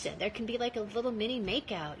affection. There can be like a little mini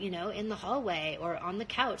makeout, in the hallway or on the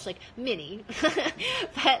couch, like mini.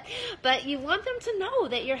 but you want them to know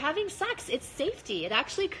that you're having sex. It's safety. It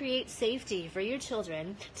actually creates safety for your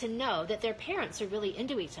children to know that their parents are really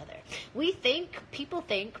into each other. People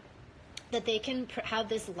think that they can have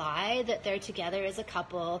this lie that they're together as a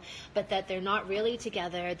couple, but that they're not really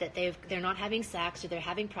together, that they're not having sex, or they're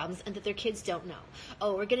having problems, and that their kids don't know.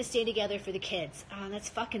 Oh, we're going to stay together for the kids. Oh, that's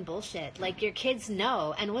fucking bullshit. Like, your kids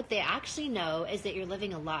know, and what they actually know is that you're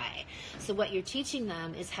living a lie. So what you're teaching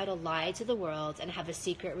them is how to lie to the world and have a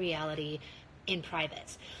secret reality in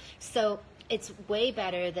private. So it's way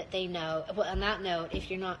better that they know. Well, on that note, if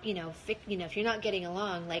you're not, if you're not getting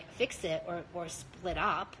along, like, fix it or split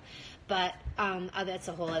up. But that's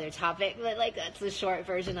a whole other topic. But, like, that's the short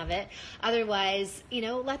version of it. Otherwise,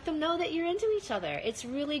 let them know that you're into each other. It's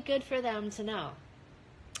really good for them to know.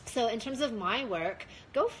 So in terms of my work,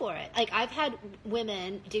 go for it. Like, I've had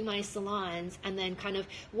women do my salons and then kind of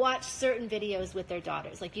watch certain videos with their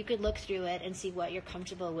daughters. Like, you could look through it and see what you're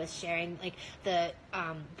comfortable with sharing. Like, the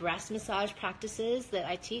breast massage practices that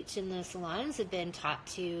I teach in the salons have been taught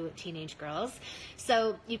to teenage girls.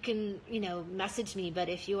 So you can, message me. But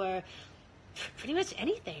if you are pretty much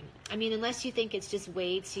anything. I mean, unless you think it's just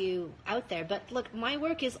way too out there. But look, my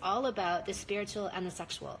work is all about the spiritual and the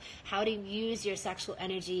sexual. How to use your sexual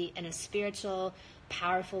energy in a spiritual,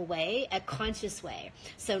 powerful way, a conscious way.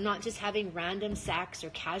 So not just having random sex or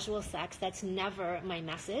casual sex. That's never my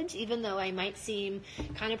message. Even though I might seem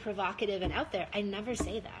kind of provocative and out there, I never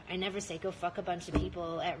say that. I never say go fuck a bunch of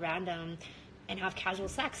people at random and have casual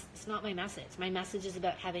sex. It's not my message. My message is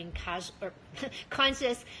about having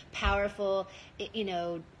conscious, powerful,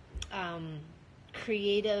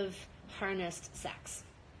 creative, harnessed sex.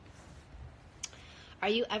 Are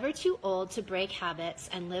you ever too old to break habits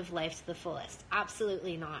and live life to the fullest?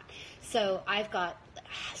 Absolutely not. So I've got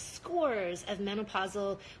scores of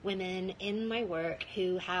menopausal women in my work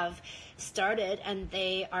who have started and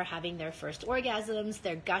they are having their first orgasms,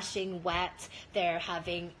 they're gushing wet, they're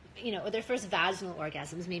having their first vaginal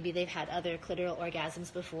orgasms. Maybe they've had other clitoral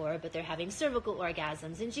orgasms before, but they're having cervical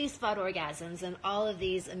orgasms and G-spot orgasms and all of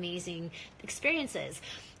these amazing experiences.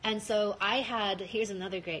 And so here's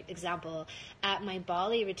another great example. At my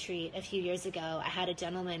Bali retreat a few years ago, I had a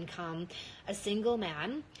gentleman come, a single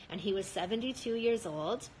man, and he was 72 years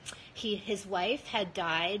old. His wife had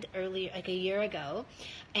died earlier, like a year ago,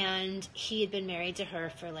 and he had been married to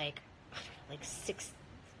her for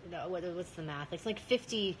what's the math? It's like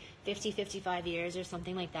 55 years or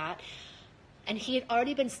something like that. And he had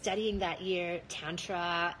already been studying that year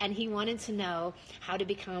Tantra, and he wanted to know how to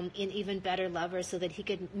become an even better lover so that he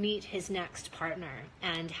could meet his next partner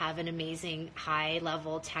and have an amazing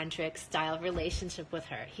high-level tantric style relationship with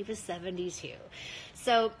her. He was 72.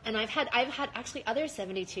 So, and I've had actually other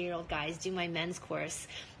 72-year-old guys do my men's course,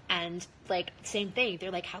 and like same thing.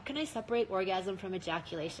 They're like, how can I separate orgasm from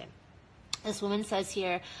ejaculation? This woman says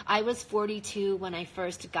here, I was 42 when I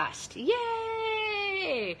first gushed.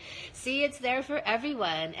 Yay! See, it's there for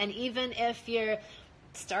everyone. And even if you're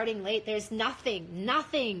starting late, there's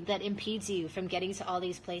nothing that impedes you from getting to all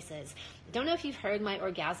these places. I don't know if you've heard my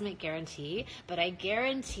orgasmic guarantee, but I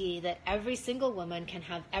guarantee that every single woman can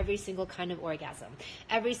have every single kind of orgasm.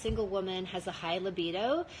 Every single woman has a high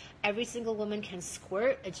libido. Every single woman can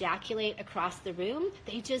squirt, ejaculate across the room.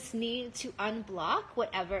 They just need to unblock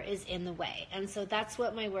whatever is in the way. And so that's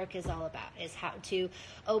what my work is all about, is how to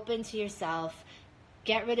open to yourself,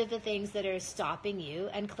 get rid of the things that are stopping you,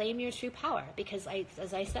 and claim your true power. Because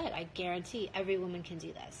as I said, I guarantee every woman can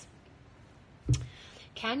do this.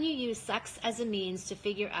 Can you use sex as a means to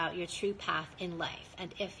figure out your true path in life?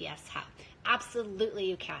 And if yes, how? Absolutely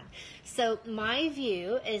you can. So my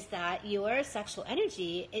view is that your sexual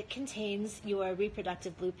energy, it contains your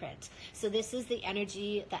reproductive blueprint. So this is the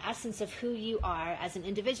energy, the essence of who you are as an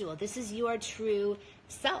individual. This is your true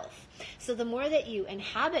self. So the more that you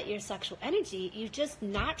inhabit your sexual energy, you just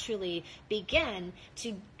naturally begin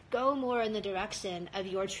to go more in the direction of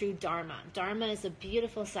your true dharma. Dharma is a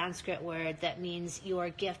beautiful Sanskrit word that means your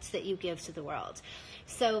gifts that you give to the world.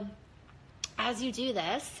 So as you do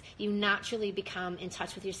this, you naturally become in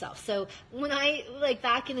touch with yourself. So when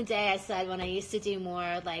back in the day, I said when I used to do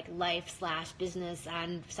more like life/business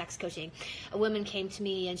and sex coaching, a woman came to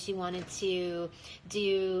me and she wanted to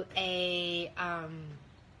do a,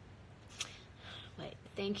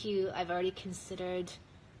 thank you, I'm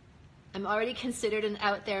already considered an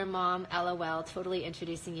out there mom, LOL, totally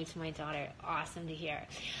introducing you to my daughter. Awesome to hear.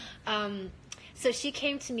 So she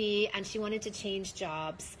came to me and she wanted to change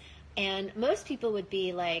jobs. And most people would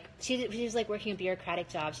be like, she was like working a bureaucratic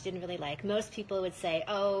job she didn't really like. Most people would say,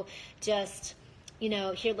 oh, just,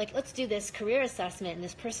 here, like, let's do this career assessment and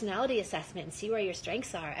this personality assessment and see where your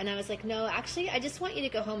strengths are. And I was like, no, actually, I just want you to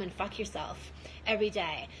go home and fuck yourself every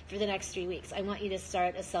day for the next 3 weeks. I want you to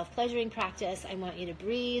start a self-pleasuring practice. I want you to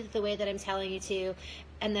breathe the way that I'm telling you to,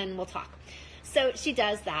 and then we'll talk. So she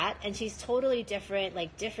does that, and she's totally different,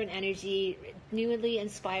 like different energy, newly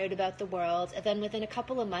inspired about the world. And then within a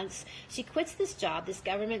couple of months, she quits this job, this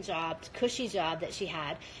government job, cushy job that she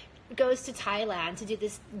had, goes to Thailand to do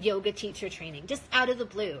this yoga teacher training, just out of the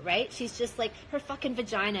blue, right? She's just like, her fucking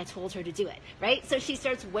vagina told her to do it, right? So she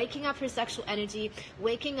starts waking up her sexual energy,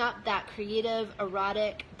 waking up that creative,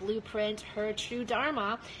 erotic blueprint, her true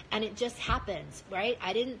dharma, and it just happens, right?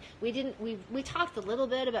 We talked a little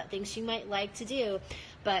bit about things she might like to do,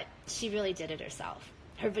 but she really did it herself.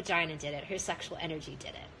 Her vagina did it. Her sexual energy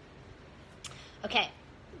did it. Okay,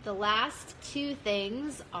 the last two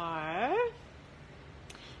things are...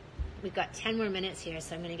 We've got 10 more minutes here,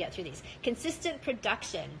 so I'm going to get through these. Consistent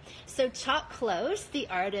production. So Chuck Close, the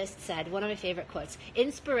artist, said, one of my favorite quotes,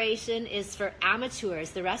 "Inspiration is for amateurs.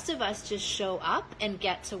 The rest of us just show up and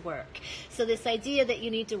get to work." So this idea that you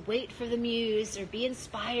need to wait for the muse or be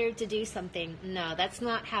inspired to do something, no, that's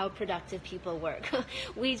not how productive people work.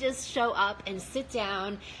 We just show up and sit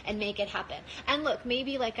down and make it happen. And look,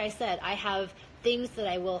 maybe, like I said, I have things that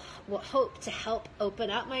I will hope to help open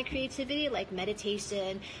up my creativity, like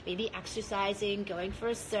meditation, maybe exercising, going for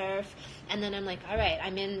a surf, and then I'm like, all right,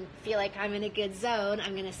 feel like I'm in a good zone,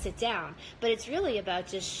 I'm going to sit down. But it's really about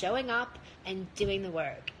just showing up and doing the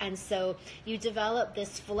work. And so you develop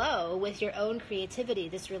this flow with your own creativity,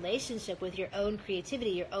 this relationship with your own creativity,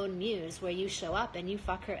 your own muse, where you show up and you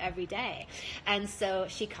fuck her every day. And so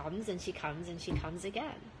she comes and she comes and she comes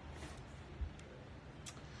again.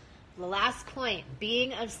 The last point,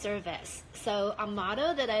 being of service. So a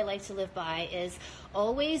motto that I like to live by is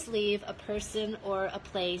always leave a person or a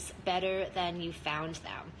place better than you found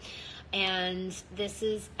them. And this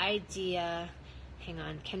is idea, hang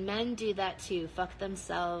on, can men do that too? Fuck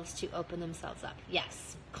themselves to open themselves up?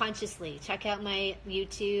 Yes, consciously. Check out my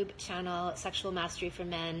YouTube channel, Sexual Mastery for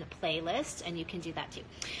Men playlist, and you can do that too.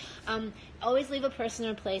 Always leave a person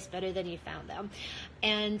or place better than you found them.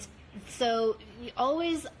 And so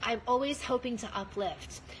I'm always hoping to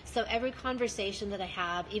uplift. So every conversation that I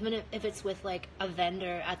have, even if it's with like a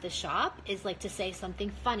vendor at the shop, is like to say something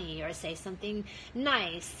funny or say something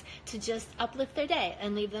nice to just uplift their day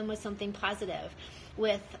and leave them with something positive.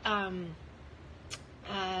 With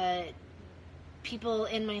people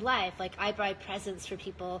in my life, like I buy presents for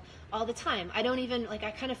people all the time. I don't even, like, I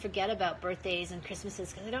kind of forget about birthdays and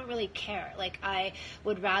Christmases because I don't really care. Like, I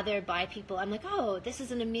would rather buy people, I'm like, oh, this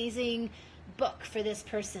is an amazing book for this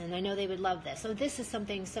person. I know they would love this. So this is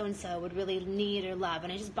something so-and-so would really need or love,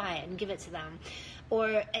 and I just buy it and give it to them.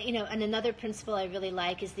 Or, and another principle I really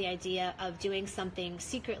like is the idea of doing something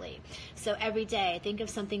secretly. So every day, think of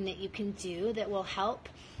something that you can do that will help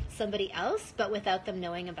somebody else, but without them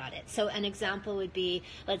knowing about it. So an example would be,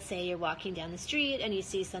 let's say you're walking down the street and you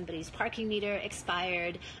see somebody's parking meter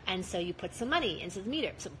expired, and so you put some money into the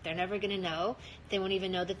meter. So they're never going to know. They won't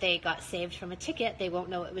even know that they got saved from a ticket. They won't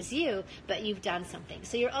know it was you, but you've done something.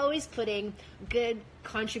 So you're always putting good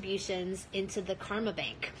contributions into the karma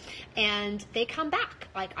bank, and they come back.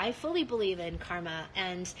 Like, I fully believe in karma,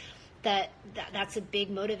 and that's a big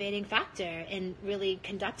motivating factor in really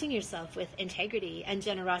conducting yourself with integrity and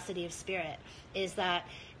generosity of spirit, is that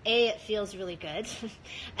A, it feels really good,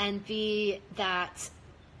 and B, that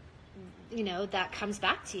that comes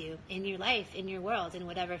back to you in your life, in your world, in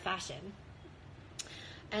whatever fashion.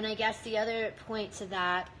 And I guess the other point to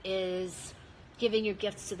that is giving your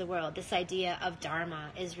gifts to the world. This idea of dharma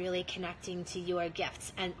is really connecting to your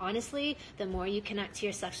gifts. And honestly, the more you connect to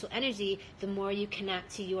your sexual energy, the more you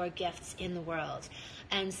connect to your gifts in the world.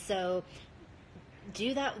 And so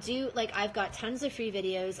I've got tons of free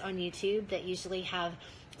videos on YouTube that usually have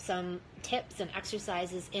some tips and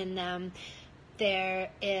exercises in them.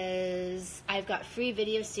 I've got free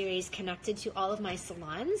video series connected to all of my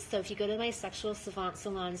salons. So if you go to my Sexual Savant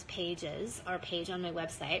Salons page on my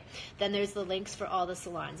website, then there's the links for all the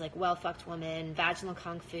salons, like Well Fucked Woman, Vaginal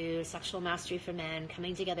Kung Fu, Sexual Mastery for Men,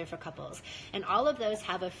 Coming Together for Couples. And all of those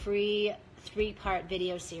have a free 3-part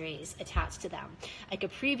video series attached to them, like a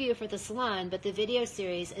preview for the salon, but the video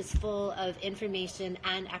series is full of information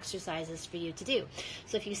and exercises for you to do.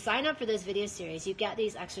 So if you sign up for those video series, you get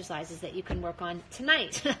these exercises that you can work on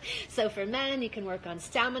tonight. So for men, you can work on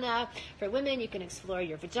stamina. For women, you can explore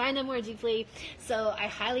your vagina more deeply. So I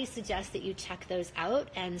highly suggest that you check those out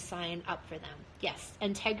and sign up for them. Yes,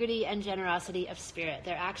 integrity and generosity of spirit.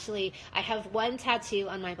 I have one tattoo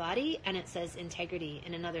on my body, and it says integrity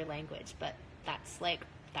in another language, but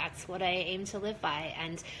that's what I aim to live by.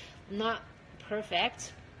 And I'm not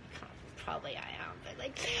perfect. Probably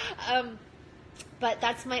I am, but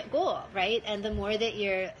that's my goal, right? And the more that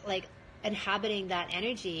you're like inhabiting that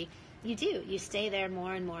energy, you stay there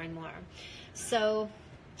more and more and more. So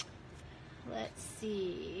let's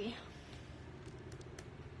see.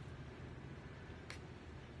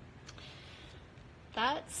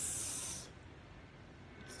 That's,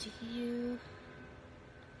 do you,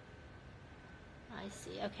 I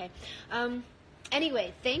see, okay.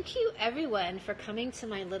 Anyway, thank you everyone for coming to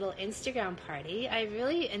my little Instagram party. I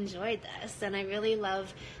really enjoyed this, and I really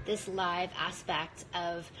love this live aspect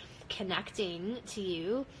of connecting to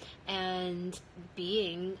you and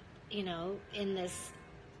being, you know, in this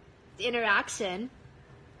interaction.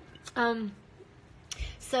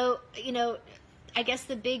 So, you know, I guess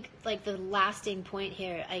the big, like the lasting point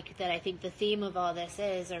here, like that I think the theme of all this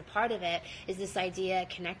is, or part of it, is this idea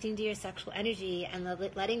connecting to your sexual energy and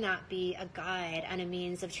letting that be a guide and a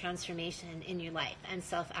means of transformation in your life and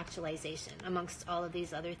self-actualization, amongst all of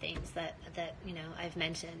these other things that you know I've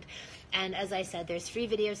mentioned. And as I said, there's free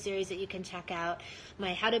video series that you can check out.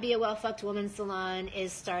 My How to Be a Well-Fucked Woman salon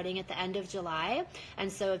is starting at the end of July,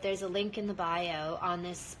 and so if there's a link in the bio on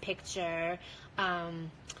this picture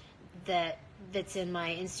that's in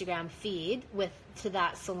my Instagram feed to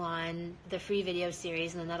that salon, the free video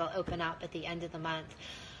series, and then that'll open up at the end of the month.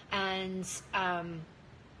 And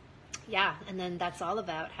yeah, and then that's all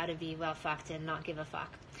about how to be well fucked and not give a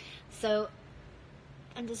fuck. So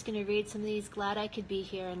I'm just going to read some of these. Glad I could be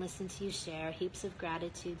here and listen to you share. Heaps of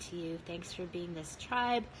gratitude to you. Thanks for being this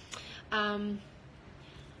tribe.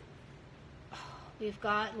 We've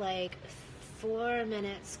got like 4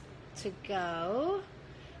 minutes to go.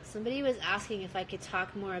 Somebody was asking if I could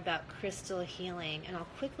talk more about crystal healing, and I'll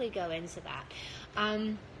quickly go into that.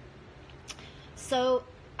 So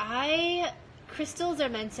crystals are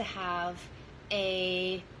meant to have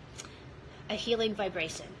a healing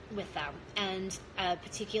vibration with them, and a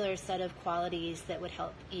particular set of qualities that would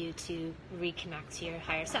help you to reconnect to your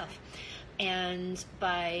higher self. And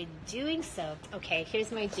by doing so, okay,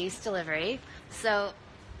 here's my juice delivery. So,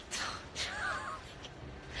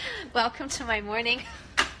 welcome to my morning.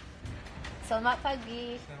 Selamat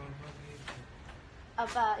pagi.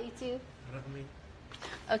 Apa itu?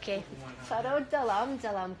 Okay. Taruh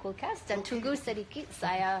dalam kulkas dan tunggu sedikit,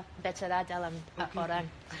 saya bicara dalam orang.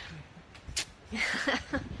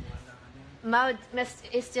 Mau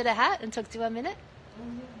istirahat untuk 2 minit?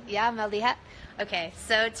 Ya, melihat? Okay,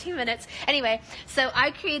 so 2 minutes. Anyway, so I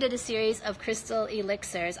created a series of crystal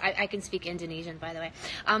elixirs. I can speak Indonesian, by the way.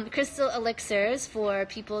 Crystal elixirs for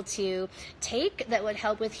people to take that would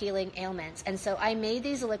help with healing ailments. And so I made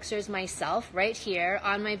these elixirs myself right here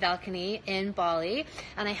on my balcony in Bali.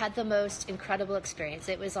 And I had the most incredible experience.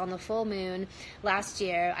 It was on the full moon last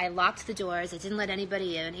year. I locked the doors. I didn't let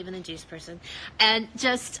anybody in, even the juice person. And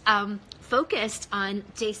just focused on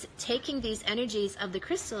taking these energies of the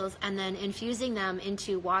crystals and then infusing them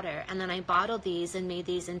into water. And then I bottled these and made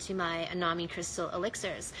these into my Anami crystal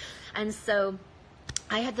elixirs. And so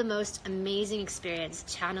I had the most amazing experience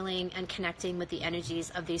channeling and connecting with the energies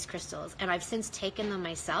of these crystals. And I've since taken them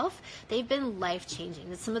myself. They've been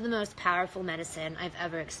life-changing. It's some of the most powerful medicine I've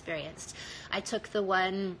ever experienced. I've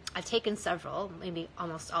taken several, maybe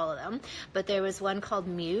almost all of them, but there was one called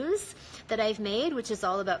Muse that I've made, which is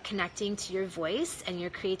all about connecting to your voice and your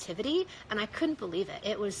creativity. And I couldn't believe it.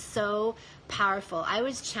 It was so powerful. I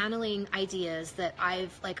was channeling ideas that I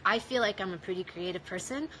feel like I'm a pretty creative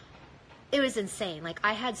person. It was insane. Like,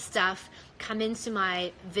 I had stuff come into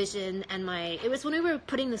my vision, and it was when we were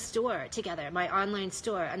putting the store together, my online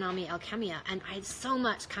store, Anami Alchemia, and I had so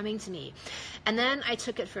much coming to me. And then I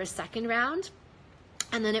took it for a second round,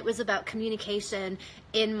 and then it was about communication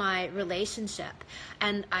in my relationship.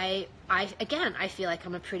 And I feel like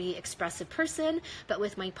I'm a pretty expressive person, but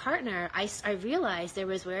with my partner, I realized there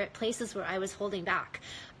was places where I was holding back.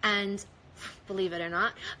 And believe it or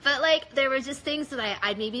not, but like there were just things that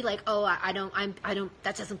I'd maybe like, oh, I don't,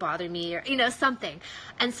 that doesn't bother me, or, you know, something.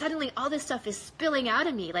 And suddenly all this stuff is spilling out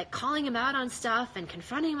of me, like calling him out on stuff and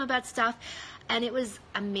confronting him about stuff. And it was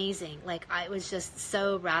amazing. Like, it was just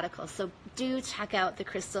so radical. So do check out the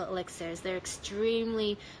crystal elixirs. They're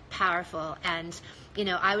extremely powerful. And, you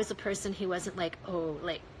know, I was a person who wasn't like, oh,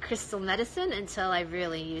 like crystal medicine until I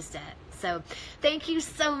really used it. So thank you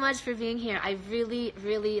so much for being here. I really,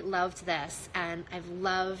 really loved this. And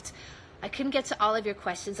I couldn't get to all of your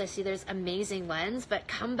questions. I see there's amazing ones, but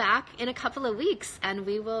come back in a couple of weeks and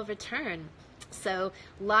we will return. So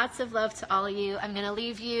lots of love to all of you. I'm going to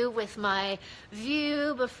leave you with my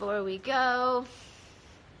view before we go.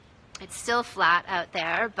 It's still flat out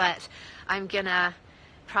there, but I'm going to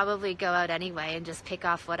probably go out anyway and just pick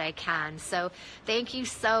off what I can. So thank you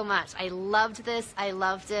so much. I loved this. I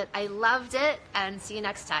loved it. I loved it. And see you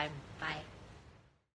next time. Bye.